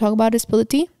ago. You want to talk about it? Spill the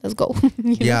tea? Let's go.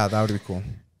 Yeah, that would be cool.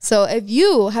 So if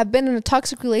you have been in a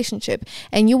toxic relationship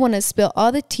and you want to spill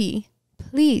all the tea,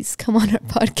 please come on our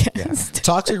podcast. Yeah.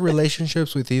 Toxic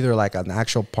relationships with either like an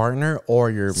actual partner or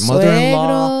your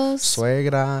mother-in-law,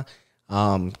 suegra,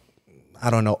 I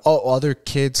don't know. Oh, other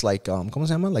kids like ¿cómo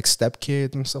se llama? Like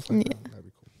stepkids and stuff like that. That'd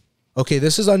be cool. Okay,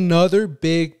 this is another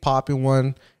big popping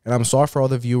one, and I'm sorry for all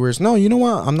the viewers. No, you know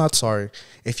what? I'm not sorry.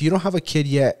 If you don't have a kid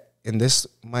yet, and this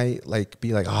might like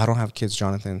be like, oh, I don't have kids,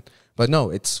 Jonathan. But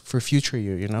no, it's for future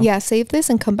you know? Yeah, save this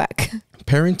and come back.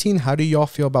 Parenting, how do y'all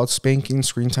feel about spanking,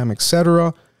 screen time,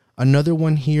 etc.? Another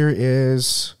one here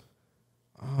is,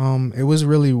 it was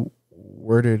really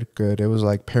worded good. It was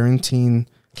like parenting.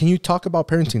 Can you talk about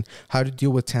parenting? How to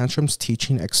deal with tantrums,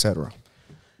 teaching, etc.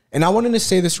 And I wanted to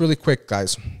say this really quick,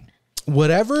 guys.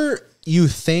 Whatever you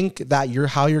think that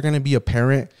how you're going to be a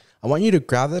parent, I want you to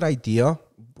grab that idea,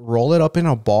 roll it up in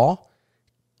a ball,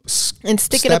 and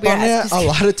stick it up your ass. A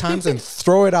lot of times and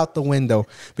throw it out the window.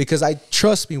 Because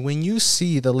trust me, when you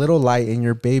see the little light in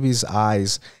your baby's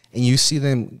eyes and you see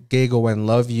them giggle and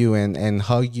love you and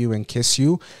hug you and kiss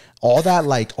you, all that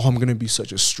like, oh, I'm going to be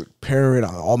such a strict parent.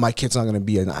 All my kids not going to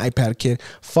be an iPad kid.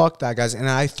 Fuck that, guys. And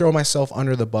I throw myself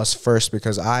under the bus first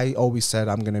because I always said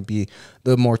I'm going to be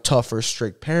the more tougher,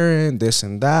 strict parent, this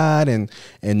and that. And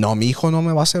no, mi hijo no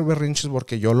me va a hacer berrinches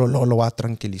porque yo lo voy a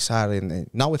tranquilizar. And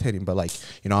not with hitting, but like,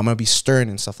 I'm going to be stern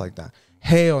and stuff like that.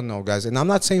 Hell no, guys. And I'm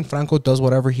not saying Franco does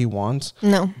whatever he wants.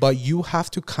 No. But you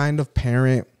have to kind of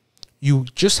parent. You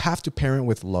just have to parent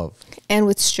with love. And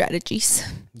with strategies.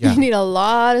 Yeah. You need a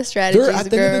lot of strategies, At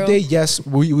the end of the day, yes,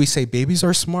 we say babies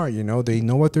are smart. They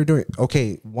know what they're doing.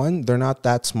 Okay, one, they're not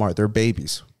that smart. They're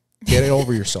babies. Get it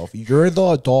over yourself. You're the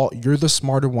adult. You're the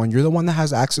smarter one. You're the one that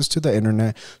has access to the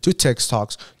internet, to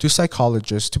TikToks, to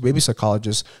psychologists, to baby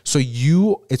psychologists. So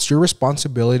it's your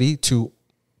responsibility to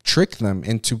trick them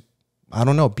into, I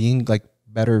don't know, being like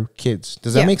better kids.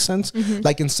 Does that make sense? Mm-hmm.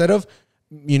 Like instead of,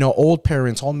 old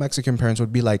parents, all Mexican parents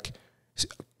would be like,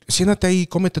 siéntate ahí,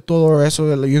 cómete todo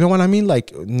eso. You know what I mean?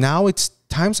 Like now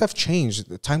times have changed.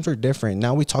 The times are different.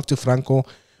 Now we talk to Franco,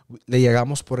 le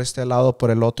llegamos por este lado,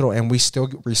 por el otro, and we still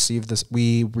receive this.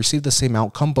 We received the same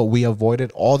outcome, but we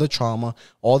avoided all the trauma,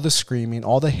 all the screaming,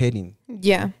 all the hitting.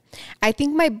 Yeah. I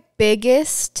think my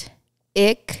biggest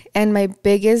ick and my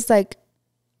biggest like,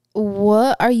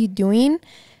 what are you doing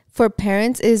for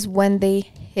parents is when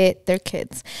they hit their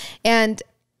kids. And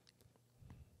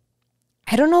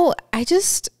I don't know. I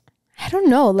don't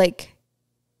know. Like,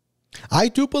 I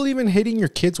do believe in hitting your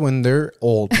kids when they're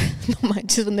old. No,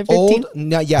 just when they're 15.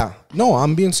 Yeah. No,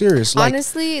 I'm being serious. Like,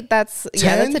 honestly, that's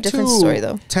a different story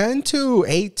though. 10 to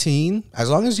 18, as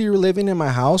long as you're living in my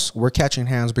house, we're catching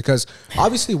hands. Because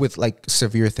obviously with like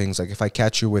severe things, like if I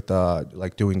catch you with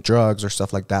like doing drugs or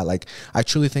stuff like that, like I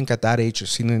truly think at that age,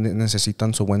 si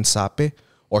necesitan su buen sape.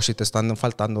 Or si te están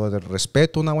faltando de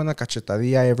respeto, una buena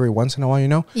cachetadilla every once in a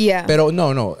while, Yeah. Pero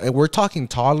no. We're talking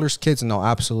toddlers, kids. No,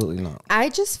 absolutely not. I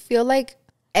just feel like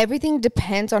everything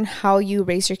depends on how you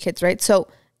raise your kids, right? So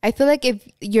I feel like if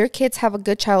your kids have a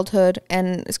good childhood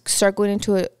and start going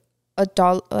into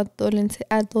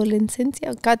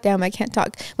adolescencia, goddamn, I can't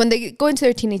talk. When they go into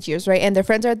their teenage years, right? And their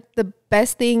friends are the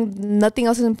best thing. Nothing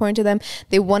else is important to them.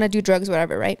 They want to do drugs,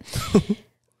 whatever, right?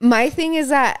 My thing is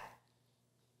that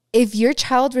if your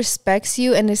child respects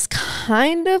you and is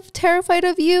kind of terrified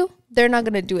of you, they're not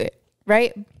going to do it,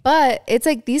 right? But it's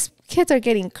like these kids are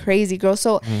getting crazy, girl.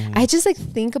 So I just like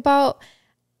think about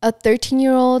a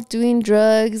 13-year-old doing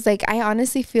drugs. Like I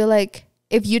honestly feel like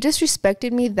if you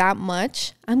disrespected me that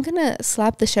much, I'm going to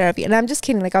slap the shit out of you. And I'm just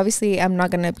kidding. Like obviously I'm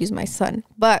not going to abuse my son.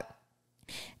 But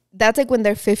that's like when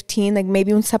they're 15, like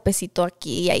maybe un sapecito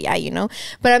aquí, yeah,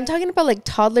 But I'm talking about like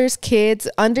toddlers, kids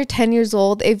under 10 years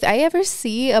old. If I ever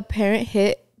see a parent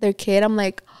hit their kid, I'm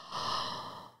like,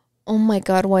 oh my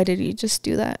God, why did you just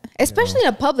do that? Especially in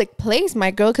a public place, my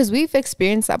girl, because we've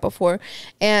experienced that before.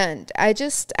 And I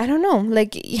don't know.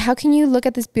 Like, how can you look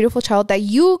at this beautiful child that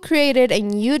you created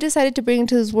and you decided to bring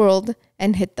into this world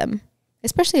and hit them?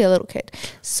 Especially a little kid.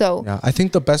 So yeah, I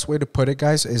think the best way to put it,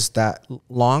 guys, is that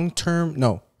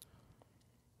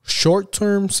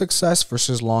short-term success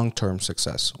versus long-term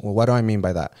success. Well, what do I mean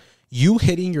by that? You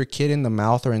hitting your kid in the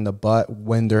mouth or in the butt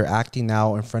when they're acting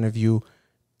out in front of you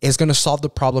is going to solve the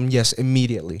problem, yes,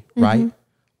 immediately, right?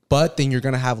 But then you're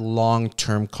going to have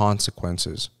long-term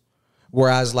consequences.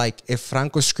 Whereas, like, if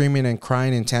Franco's screaming and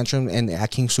crying and tantrum and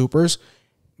acting supers,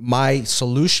 my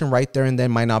solution right there and then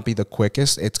might not be the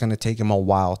quickest. It's going to take him a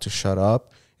while to shut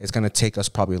up. It's going to take us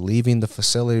probably leaving the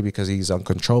facility because he's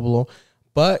uncontrollable.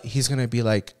 But he's going to be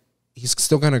like, he's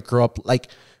still going to grow up. Like,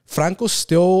 Franco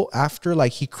still, after,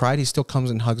 like, he cried, he still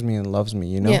comes and hugs me and loves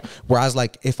me, Yeah. Whereas,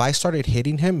 like, if I started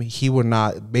hitting him, he would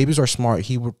not. Babies are smart.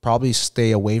 He would probably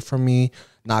stay away from me,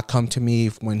 not come to me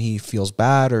when he feels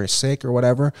bad or is sick or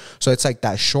whatever. So it's like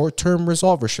that short-term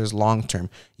result versus long-term.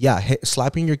 Yeah,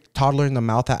 slapping your toddler in the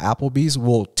mouth at Applebee's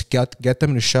will get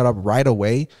them to shut up right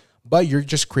away. But you're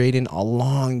just creating a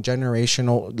long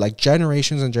generational, like,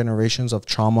 generations and generations of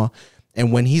trauma.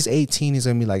 And when he's 18, he's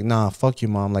going to be like, nah, fuck you,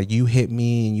 mom. Like, you hit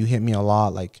me and you hit me a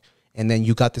lot. Like, and then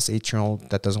you got this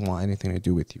 8-year-old that doesn't want anything to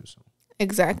do with you. So.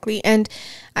 Exactly. And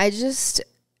I just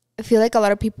feel like a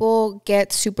lot of people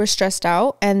get super stressed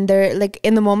out, and they're like,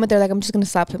 in the moment they're like, I'm just gonna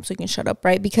slap him so he can shut up,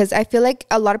 right? Because I feel like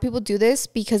a lot of people do this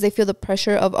because they feel the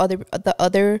pressure of the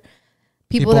other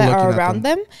people that are around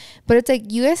them. But it's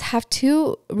like, you guys have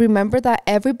to remember that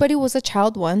everybody was a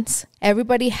child once.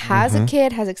 Everybody has a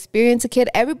kid, has experienced a kid.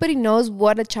 Everybody knows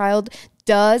what a child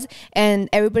does, and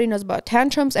everybody knows about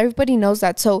tantrums. Everybody knows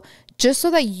that. So just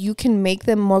so that you can make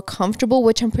them more comfortable,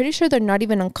 which I'm pretty sure they're not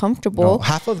even uncomfortable. No,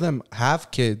 half of them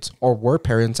have kids or were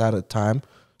parents at a time,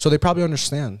 so they probably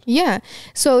understand. Yeah.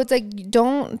 So it's like,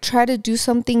 don't try to do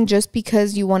something just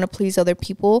because you want to please other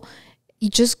people. You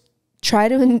just try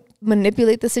to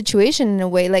manipulate the situation in a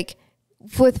way. Like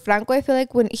with Franco, I feel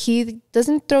like when he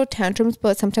doesn't throw tantrums,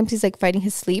 but sometimes he's like fighting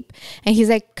his sleep, and he's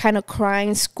like kind of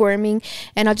crying, squirming,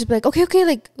 and I'll just be like, okay,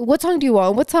 like what song do you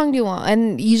want?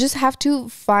 And you just have to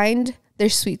find their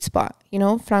sweet spot. You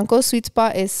know, Franco's sweet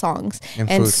spot is songs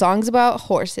and songs about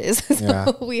horses.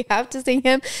 So we have to sing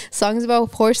him songs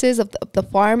about horses, of the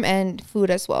farm, and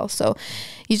food as well. So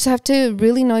you just have to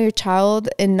really know your child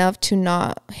enough to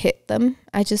not hit them.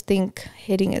 I just think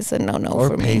hitting is a no-no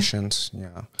for me. Or patience,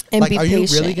 yeah. And like, are you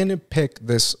really going to pick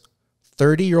this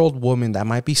 30-year-old woman that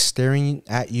might be staring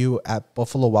at you at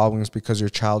Buffalo Wild Wings because your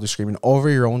child is screaming over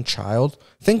your own child?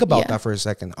 Think about that for a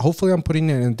second. Hopefully I'm putting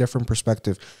it in a different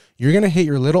perspective. You're going to hit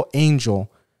your little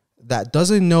angel that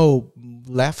doesn't know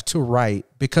left to right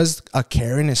because a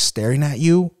Karen is staring at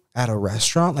you at a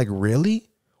restaurant? Like, really?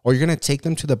 Or you're going to take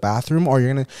them to the bathroom? Or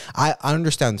you're going to... I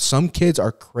understand some kids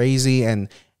are crazy, and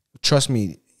trust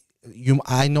me,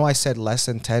 I know I said less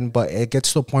than 10, but it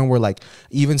gets to a point where like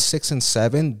even 6 and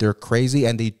 7, they're crazy,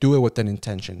 and they do it with an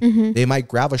intention. They might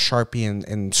grab a Sharpie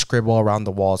and scribble around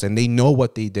the walls, and they know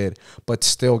what they did. But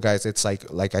still, guys, it's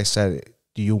like I said,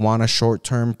 do you want a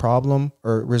short-term problem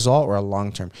or result, or a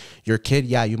long-term? Your kid,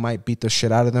 yeah, you might beat the shit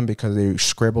out of them because they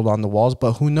scribbled on the walls,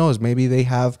 but who knows? Maybe they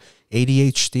have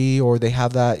ADHD, or they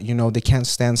have that, you know, they can't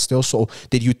stand still. So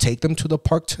did you take them to the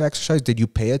park to exercise? Did you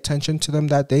pay attention to them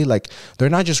that day? Like, they're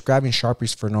not just grabbing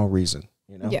Sharpies for no reason,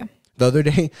 you know? Yeah. The other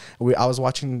day,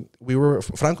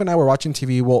 Franco and I were watching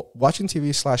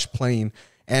TV, / playing,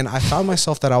 and I found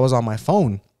myself that I was on my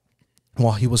phone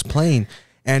while he was playing.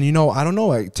 And, you know, I don't know,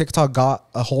 like, TikTok got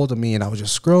a hold of me, and I was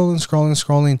just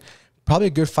scrolling, probably a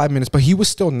good 5 minutes, but he was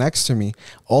still next to me.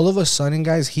 All of a sudden,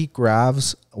 guys, he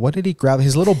grabs, what did he grab?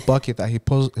 His little bucket that he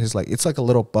pulls, it's like a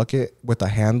little bucket with a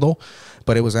handle,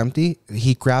 but it was empty.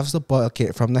 He grabs the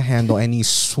bucket from the handle, and he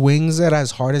swings it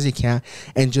as hard as he can,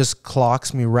 and just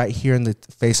clocks me right here in the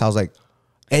face. I was like,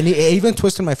 and he even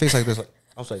twisted my face like this. Like,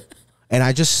 I was like, and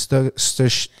I just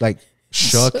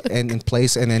shook and in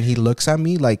place. And then he looks at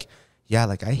me like, yeah,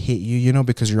 like, I hit you, you know,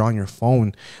 because you're on your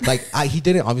phone. Like,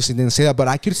 he obviously didn't say that, but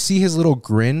I could see his little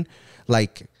grin,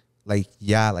 like,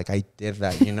 yeah, like, I did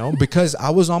that, you know, because I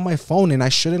was on my phone, and I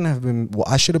shouldn't have been,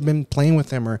 I should have been playing with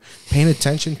him or paying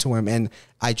attention to him. And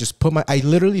I just I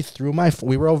literally threw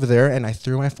we were over there, and I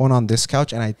threw my phone on this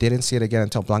couch, and I didn't see it again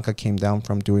until Blanca came down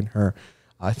from doing her,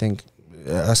 I think,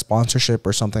 a sponsorship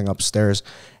or something upstairs.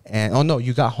 And oh no,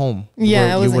 you got home. You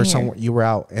were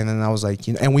out. And then I was like,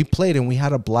 you know, and we played, and we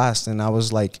had a blast. And I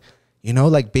was like, you know,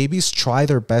 like, babies try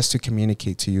their best to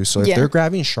communicate to you. So if they're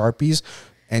grabbing Sharpies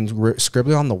and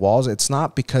scribbling on the walls, it's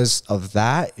not because of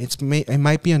that. It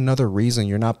might be another reason.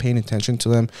 You're not paying attention to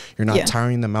them. You're not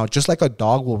tiring them out. Just like a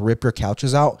dog will rip your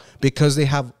couches out because they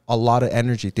have a lot of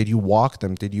energy. Did you walk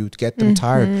them? Did you get them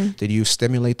tired? Did you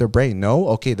stimulate their brain? No?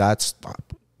 Okay,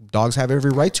 dogs have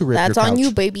every right to rip your couch. That's on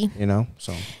you, baby. You know,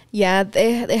 so. Yeah,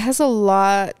 it has a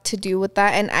lot to do with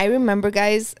that. And I remember,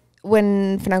 guys,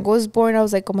 when Franco was born, I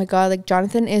was like, oh my God, like,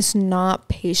 Jonathan is not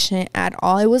patient at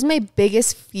all. It was my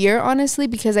biggest fear, honestly,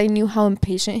 because I knew how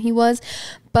impatient he was.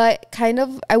 But kind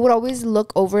of, I would always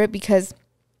look over it because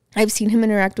I've seen him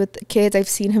interact with kids. I've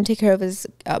seen him take care of his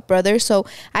brother. So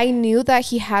I knew that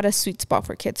he had a sweet spot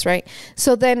for kids, right?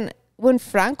 So then when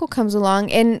Franco comes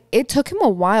along, and it took him a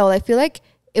while, I feel like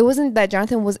it wasn't that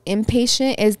Jonathan was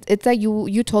impatient. It's that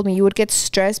you told me you would get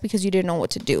stressed because you didn't know what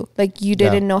to do. Like, you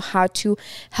didn't know how to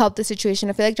help the situation.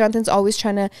 I feel like Jonathan's always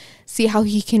trying to see how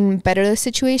he can better the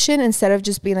situation instead of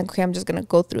just being like, okay, I'm just going to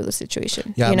go through the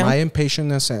situation. Yeah, you know? My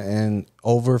impatientness and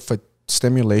over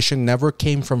stimulation never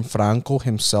came from Franco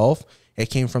himself. It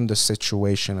came from the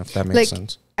situation, if that makes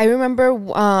sense. I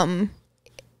remember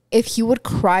if he would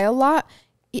cry a lot,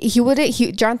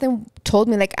 Jonathan told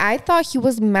me, like, I thought he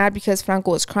was mad because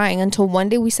Franco was crying until one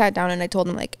day we sat down and I told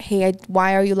him, like, hey,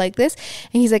 why are you like this?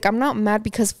 And he's like, I'm not mad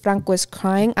because Franco is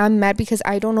crying. I'm mad because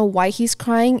I don't know why he's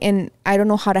crying, and I don't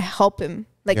know how to help him,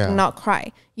 like, not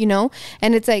cry, you know?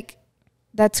 And it's like,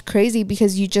 that's crazy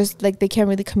because you just, like, they can't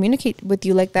really communicate with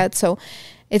you like that. So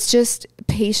it's just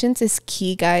patience is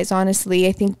key, guys. Honestly,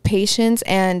 I think patience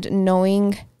and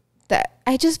knowing that,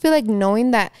 I just feel like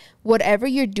knowing that whatever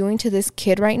you're doing to this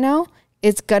kid right now,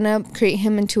 it's gonna create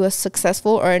him into a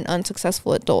successful or an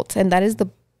unsuccessful adult. And that is the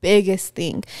biggest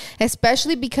thing,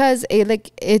 especially because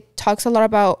it talks a lot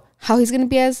about how he's going to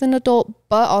be as an adult,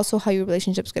 but also how your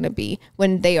relationship's going to be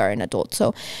when they are an adult.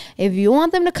 So if you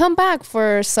want them to come back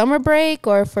for summer break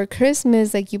or for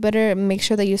Christmas, like, you better make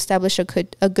sure that you establish a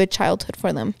good childhood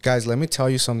for them. Guys, let me tell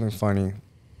you something funny.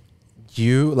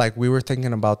 We were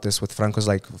thinking about this with Franco's,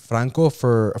 like, Franco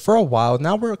for a while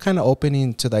now, we're kind of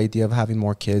opening to the idea of having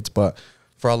more kids, but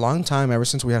for a long time, ever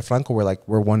since we had Franco,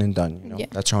 we're one and done, you know. Yeah.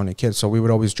 That's our only kid. So we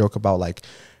would always joke about, like,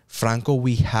 Franco,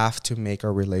 we have to make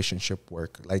our relationship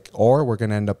work, like, or we're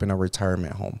gonna end up in a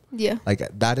retirement home. Yeah, like,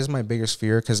 that is my biggest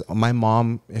fear, because my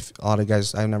mom, if a lot of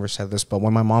guys, I've never said this, but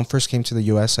when my mom first came to the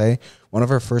USA, one of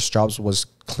her first jobs was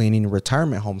cleaning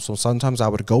retirement homes. So sometimes I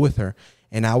would go with her,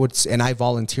 and I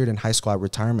volunteered in high school at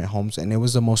retirement homes, and it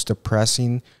was the most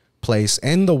depressing place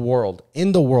in the world.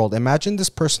 Imagine this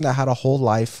person that had a whole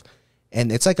life, and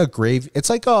it's like a grave, it's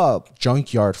like a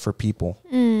junkyard for people,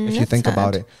 if you think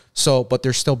about it. So, but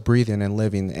they're still breathing and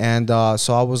living. And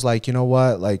so I was like, you know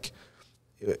what? Like,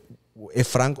 if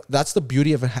Franco, that's the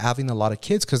beauty of having a lot of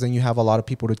kids, because then you have a lot of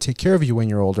people to take care of you when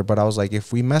you're older. But I was like,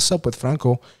 if we mess up with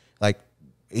Franco, like,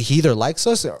 he either likes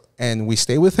us and we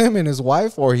stay with him and his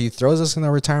wife, or he throws us in a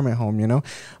retirement home, you know.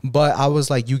 But I was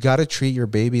like, you got to treat your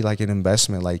baby like an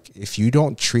investment. Like, if you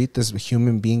don't treat this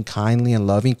human being kindly and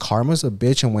loving, karma's a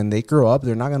bitch, and when they grow up,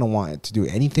 they're not going to want to do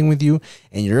anything with you,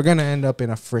 and you're going to end up in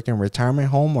a freaking retirement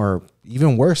home, or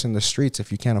even worse, in the streets,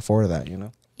 if you can't afford that, you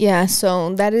know. Yeah,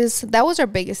 so that was our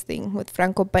biggest thing with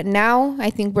Franco. But now I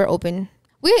think we're open.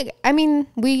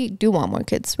 We do want more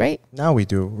kids, right? Now we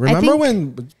do. Remember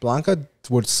when Blanca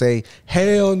would say,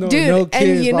 hell no, dude, no kids.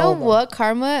 And you know what?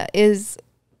 Karma is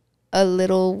a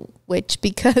little witch,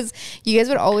 because you guys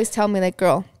would always tell me, like,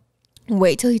 girl,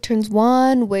 wait till he turns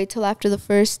 1, wait till after the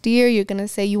first year, you're going to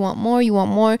say you want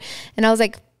more. And I was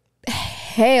like,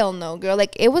 hell no, girl.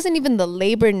 Like, it wasn't even the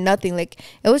labor, nothing. Like,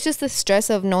 it was just the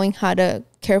stress of knowing how to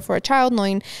care for a child,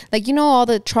 knowing, like, you know, all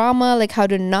the trauma, like how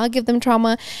to not give them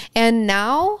trauma. And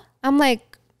now I'm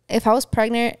like, if I was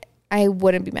pregnant, I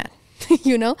wouldn't be mad.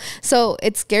 You know, so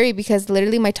it's scary, because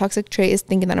literally my toxic trait is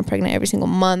thinking that I'm pregnant every single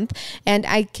month. And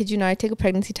I kid you not, I take a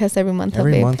pregnancy test every month.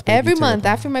 Every month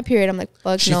after my period, I'm like,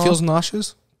 fuck, she feels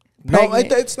nauseous. Pregnant.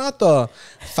 No, it's not the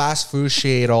fast food she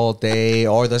ate all day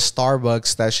or the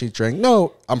Starbucks that she drank.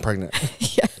 No, I'm pregnant.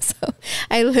 Yeah, so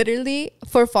I literally,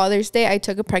 for Father's Day, I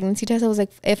took a pregnancy test. I was like,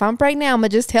 if I'm pregnant, I'm gonna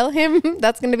just tell him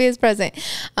that's gonna be his present.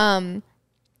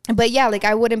 But yeah, like,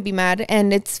 I wouldn't be mad.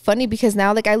 And it's funny, because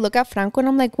now, like, I look at Franco and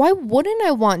I'm like, why wouldn't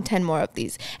I want 10 more of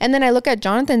these? And then I look at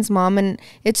Jonathan's mom, and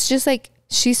it's just like,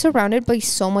 she's surrounded by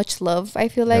so much love, I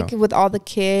feel like, with all the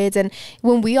kids. And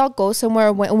when we all go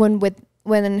somewhere,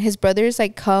 when his brothers,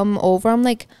 like, come over, I'm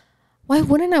like, why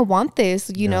wouldn't I want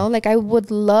this? You know, like, I would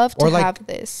love to have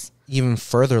this. Even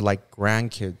further, like,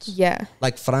 grandkids. Yeah.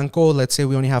 Like, Franco, let's say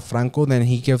we only have Franco, then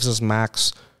he gives us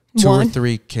max 2 or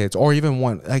 3 kids, or even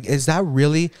 1. Like, is that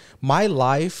really my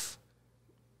life?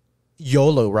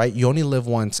 YOLO, right? You only live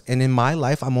once. And in my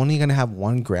life, I'm only going to have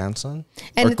 1 grandson.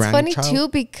 And it's funny too,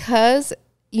 because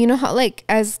you know how, like,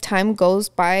 as time goes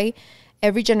by,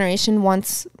 every generation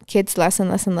wants kids less and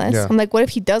less and less. Yeah. I'm like, what if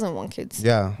he doesn't want kids?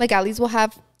 Yeah. Like, at least we'll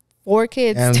have 4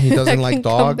 kids. And he doesn't like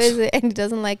dogs. And he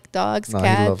doesn't like dogs,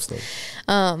 cats. He loves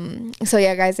dogs. So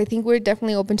yeah, guys, I think we're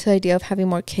definitely open to the idea of having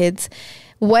more kids.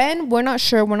 When we're not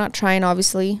sure, we're not trying,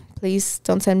 obviously. Please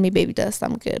don't send me baby dust.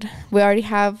 I'm good. We already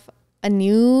have a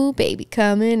new baby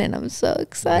coming, and I'm so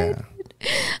excited.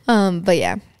 Yeah. But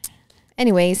yeah.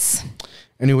 Anyways,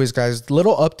 guys,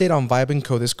 little update on Vibe &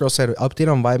 Co. This girl said,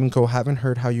 update on Vibe & Co. Haven't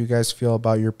heard how you guys feel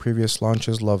about your previous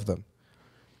launches. Love them.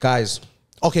 Guys,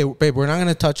 okay, babe, we're not going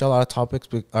to touch a lot of topics,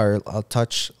 or I'll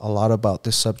touch a lot about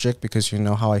this subject, because you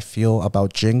know how I feel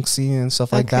about jinxing and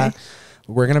stuff like that.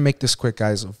 We're going to make this quick,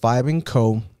 guys. Vibe &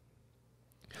 Co.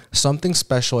 Something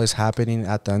special is happening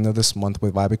at the end of this month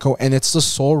with Vibe & Co. And it's the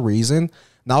sole reason,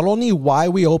 not only why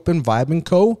we opened Vibe &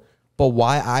 Co., but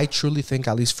why I truly think,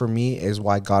 at least for me, is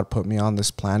why God put me on this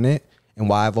planet, and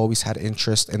why I've always had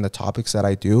interest in the topics that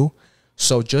I do.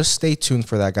 So just stay tuned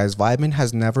for that, guys. Vibin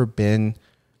has never been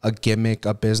a gimmick,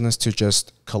 a business to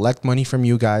just collect money from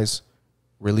you guys,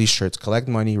 release shirts, collect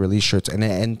money, release shirts, and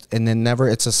then never,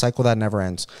 it's a cycle that never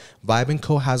ends. Vibe &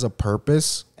 Co. has a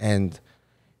purpose, and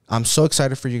I'm so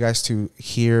excited for you guys to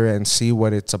hear and see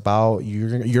what it's about.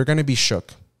 You're going to be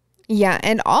shook. Yeah,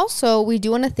 and also we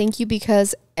do want to thank you,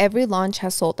 because every launch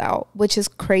has sold out, which is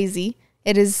crazy.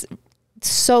 It is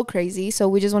so crazy. So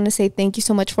we just want to say thank you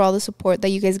so much for all the support that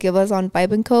you guys give us on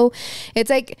Vibe & Co. It's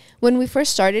like when we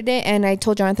first started it, and I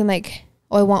told Jonathan, like,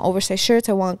 oh, I want oversized shirts,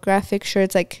 I want graphic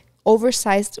shirts, like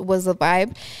oversized was the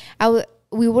vibe.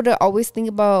 We would always think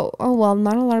about, oh, well,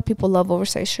 not a lot of people love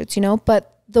oversized shirts, you know,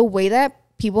 but the way that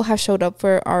people have showed up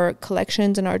for our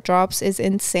collections and our drops is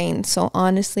insane. So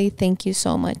honestly, thank you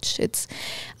so much. It's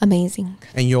amazing.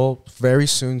 And you'll very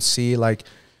soon see, like,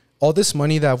 all this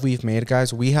money that we've made,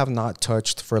 guys, we have not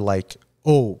touched for like,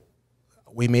 oh,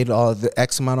 we made the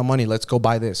X amount of money, let's go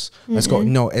buy this. Let's go.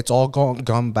 No, it's all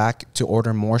gone back to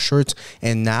order more shirts,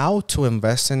 and now to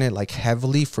invest in it like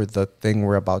heavily for the thing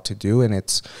we're about to do. And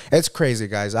it's crazy,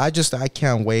 guys. I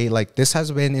can't wait. Like, this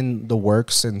has been in the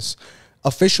works since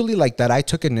officially, like, that I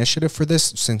took initiative for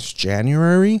this since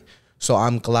January. So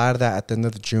I'm glad that at the end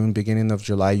of June, beginning of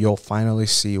July, you'll finally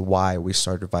see why we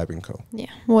started Vibe & Co.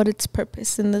 Yeah, what its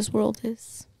purpose in this world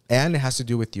is. And it has to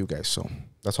do with you guys. So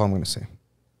that's all I'm going to say.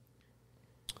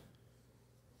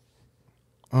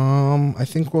 I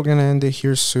think we're going to end it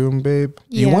here soon, babe.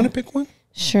 Do you want to pick one?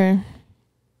 Sure.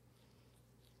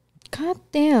 God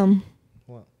damn.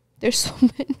 What? There's so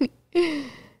many.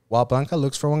 While Blanca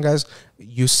looks for one, guys,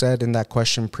 you said in that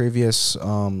question, previous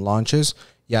launches,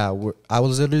 yeah, I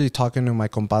was literally talking to my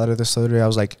compadre this other day. I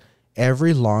was like,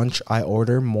 every launch, I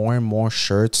order more and more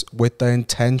shirts with the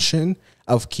intention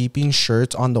of keeping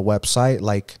shirts on the website,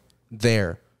 like,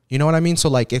 there. You know what I mean? So,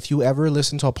 like, if you ever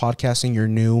listen to a podcast and you're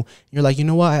new, you're like, you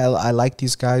know what? I like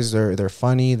these guys. They're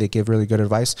funny. They give really good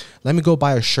advice. Let me go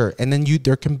buy a shirt. And then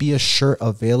there can be a shirt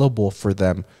available for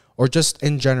them. Or just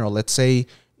in general, let's say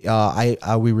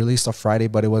we released a Friday,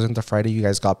 but it wasn't the Friday you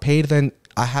guys got paid. Then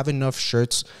I have enough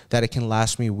shirts that it can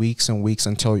last me weeks and weeks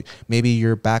until maybe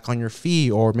you're back on your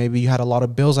feet, or maybe you had a lot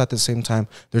of bills at the same time.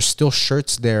 There's still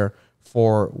shirts there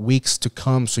for weeks to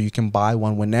come, so you can buy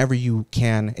one whenever you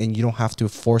can, and you don't have to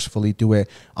forcefully do it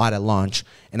at launch.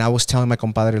 And I was telling my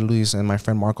compadre Luis and my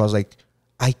friend Marco, I was like,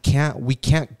 we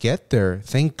can't get there.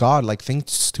 Thank God, like,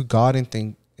 thanks to God and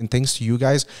thanks to you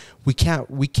guys, we can't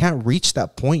reach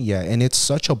that point yet. And it's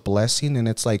such a blessing, and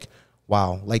it's like,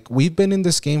 wow, like, we've been in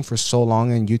this game for so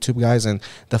long in YouTube, guys, and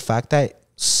the fact that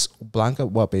Blanca,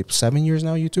 what, babe, 7 years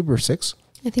now YouTube, or 6?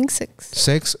 I think 6.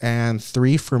 6 and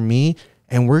 3 for me.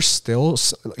 And we're still,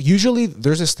 usually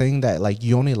there's this thing that, like,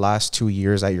 you only last 2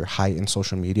 years at your height in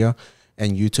social media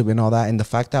and YouTube and all that. And the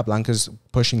fact that Blanca's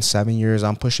pushing 7 years,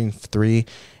 I'm pushing 3,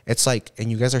 it's like, and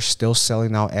you guys are still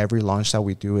selling out every launch that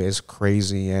we do is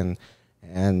crazy. And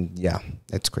yeah,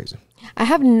 it's crazy. I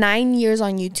have 9 years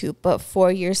on YouTube, but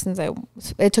 4 years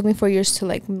it took me 4 years to,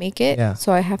 like, make it. Yeah.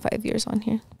 So I have 5 years on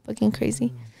here. Fucking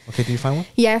crazy. Okay, did you find one?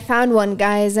 Yeah, I found one,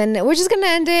 guys. And we're just going to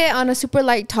end it on a super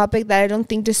light topic that I don't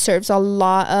think deserves a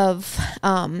lot of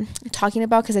talking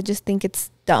about, because I just think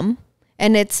it's dumb.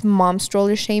 And it's mom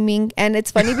stroller shaming. And it's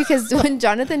funny because when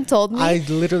Jonathan told me, I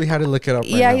literally had to look it up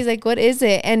right now. He's like, what is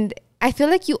it? And I feel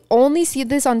like you only see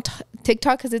this on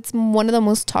TikTok because it's one of the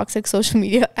most toxic social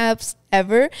media apps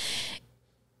ever.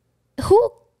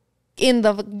 Who in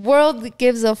the world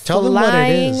gives a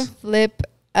flying flip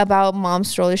about mom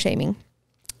stroller shaming?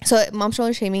 So mom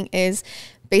stroller shaming is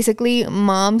basically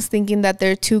moms thinking that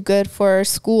they're too good for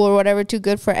school or whatever, too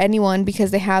good for anyone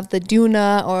because they have the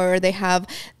Duna or they have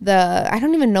I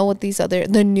don't even know what the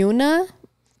Nuna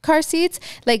car seats,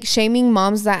 like shaming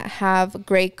moms that have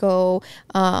Graco,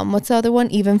 what's the other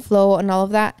one? Even Flow and all of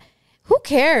that. Who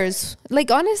cares? Like,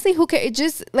 honestly, who cares? It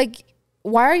just, like,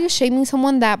 why are you shaming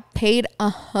someone that paid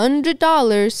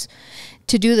 $100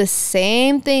 to do the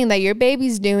same thing that your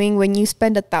baby's doing when you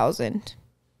spend $1,000?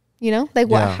 You know, like,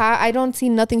 what? How, I don't see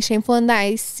nothing shameful in that.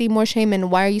 I see more shame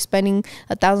in why are you spending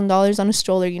 $1,000 on a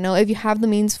stroller? You know, if you have the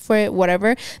means for it,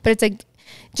 whatever. But it's like,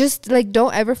 just like,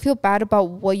 don't ever feel bad about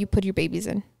what you put your babies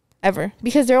in, ever,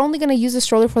 because they're only gonna use the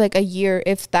stroller for like a year,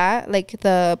 if that. Like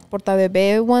the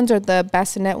portabebe ones or the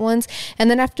bassinet ones, and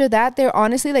then after that, they're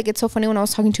honestly, like, it's so funny when I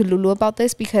was talking to Lulu about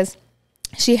this, because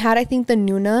she had, I think, the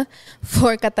Nuna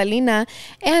for Catalina.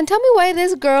 And tell me why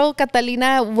this girl,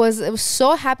 Catalina, was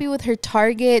so happy with her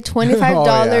Target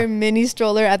 $25 mini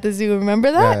stroller at the zoo.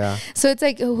 Remember that? Yeah. So it's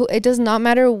like, it does not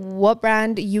matter what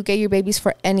brand you get your babies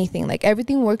for anything. Like,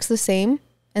 everything works the same,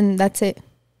 and that's it.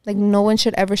 Like, no one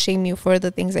should ever shame you for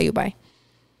the things that you buy.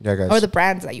 Yeah, guys. Or the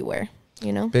brands that you wear,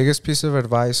 you know? Biggest piece of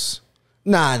advice.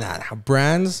 Nah.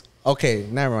 Brands. Okay,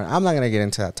 never mind. I'm not gonna get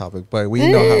into that topic, but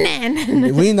we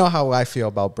know how I feel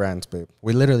about brands, babe.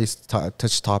 We literally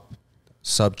touched top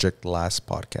subject last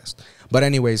podcast. But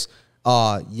anyways,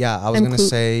 yeah, I was gonna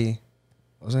say.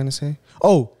 What was I gonna say?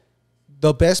 Oh,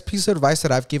 the best piece of advice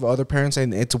that I've given other parents,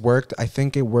 and it's worked. I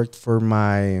think it worked for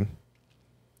my.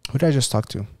 Who did I just talk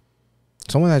to?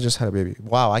 Someone that just had a baby.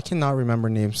 Wow, I cannot remember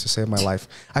names to save my life.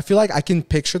 I feel like I can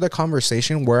picture the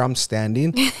conversation where I'm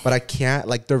standing, but I can't.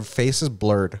 Like their face is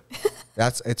blurred.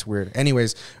 It's weird.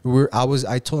 Anyways,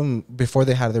 I told them before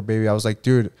they had their baby, I was like,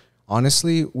 dude,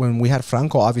 honestly, when we had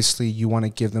Franco, obviously you want to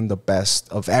give them the best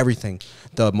of everything.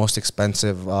 The most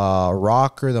expensive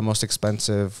rocker, the most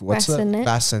expensive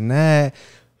bassinet,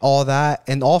 all that,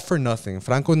 and all for nothing.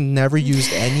 Franco never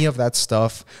used any of that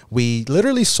stuff. We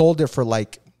literally sold it for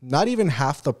like not even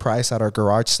half the price at our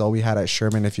garage sale we had at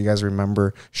Sherman. If you guys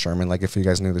remember Sherman, like if you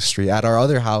guys knew the street, at our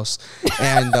other house.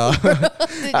 And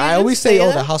I always say,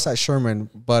 oh, the house at Sherman,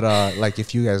 but like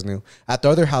if you guys knew, at the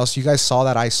other house, you guys saw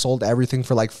that I sold everything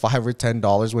for like $5 or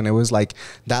 $10 when it was like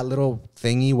that little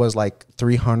thingy was like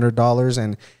 $300.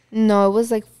 And no, it was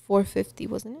like $450,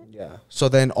 wasn't it? Yeah. So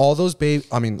then all those babies,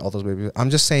 I'm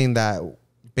just saying that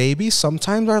babies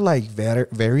sometimes are like very,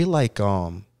 very like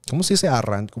 ¿Cómo se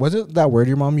dice? What's it, that word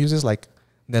your mom uses? Like,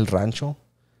 del rancho?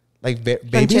 Like,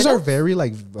 babies are very,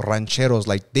 like, rancheros.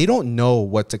 Like, they don't know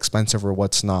what's expensive or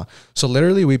what's not. So,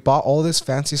 literally, we bought all this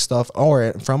fancy stuff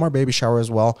from our baby shower as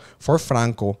well for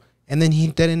Franco. And then he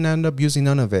didn't end up using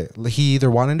none of it. He either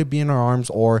wanted to be in our arms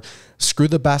or screw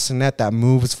the bassinet that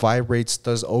moves, vibrates,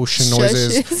 does ocean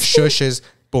noises, shushes.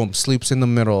 Boom, sleeps in the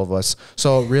middle of us.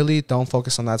 So really don't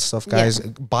focus on that stuff, guys.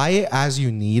 Yeah. Buy it as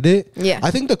you need it. Yeah. I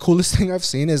think the coolest thing I've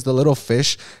seen is the little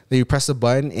fish that you press the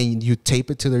button and you tape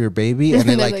it to your baby and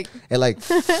then it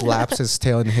flaps his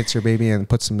tail and hits your baby and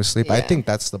puts him to sleep. Yeah. I think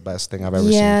that's the best thing I've ever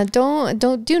seen. Yeah,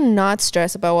 do not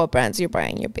stress about what brands you're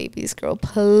buying your babies, girl.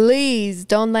 Please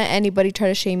don't let anybody try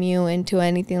to shame you into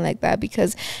anything like that,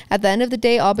 because at the end of the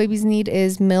day, all babies need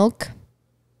is milk,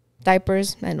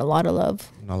 diapers, and a lot of love.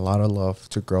 And a lot of love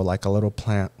to grow like a little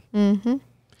plant. Mm-hmm.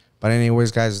 But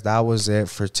anyways, guys, that was it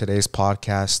for today's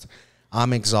podcast.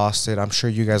 I'm exhausted. I'm sure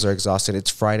you guys are exhausted. It's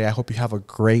Friday. I hope you have a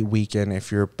great weekend.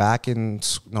 If you're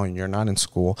you're not in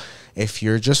school. If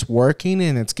you're just working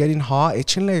and it's getting hot,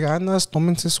 échenle ganas,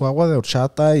 tómense su agua de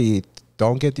horchata y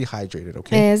don't get dehydrated,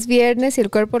 okay? Es viernes y el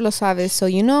cuerpo lo sabe. So,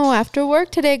 after work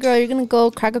today, girl, you're going to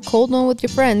go crack a cold one with your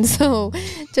friends. So,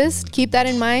 just keep that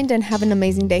in mind and have an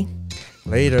amazing day.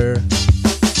 Later.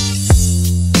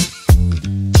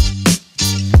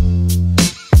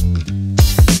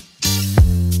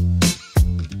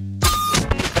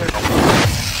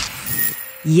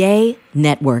 Yay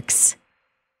Networks.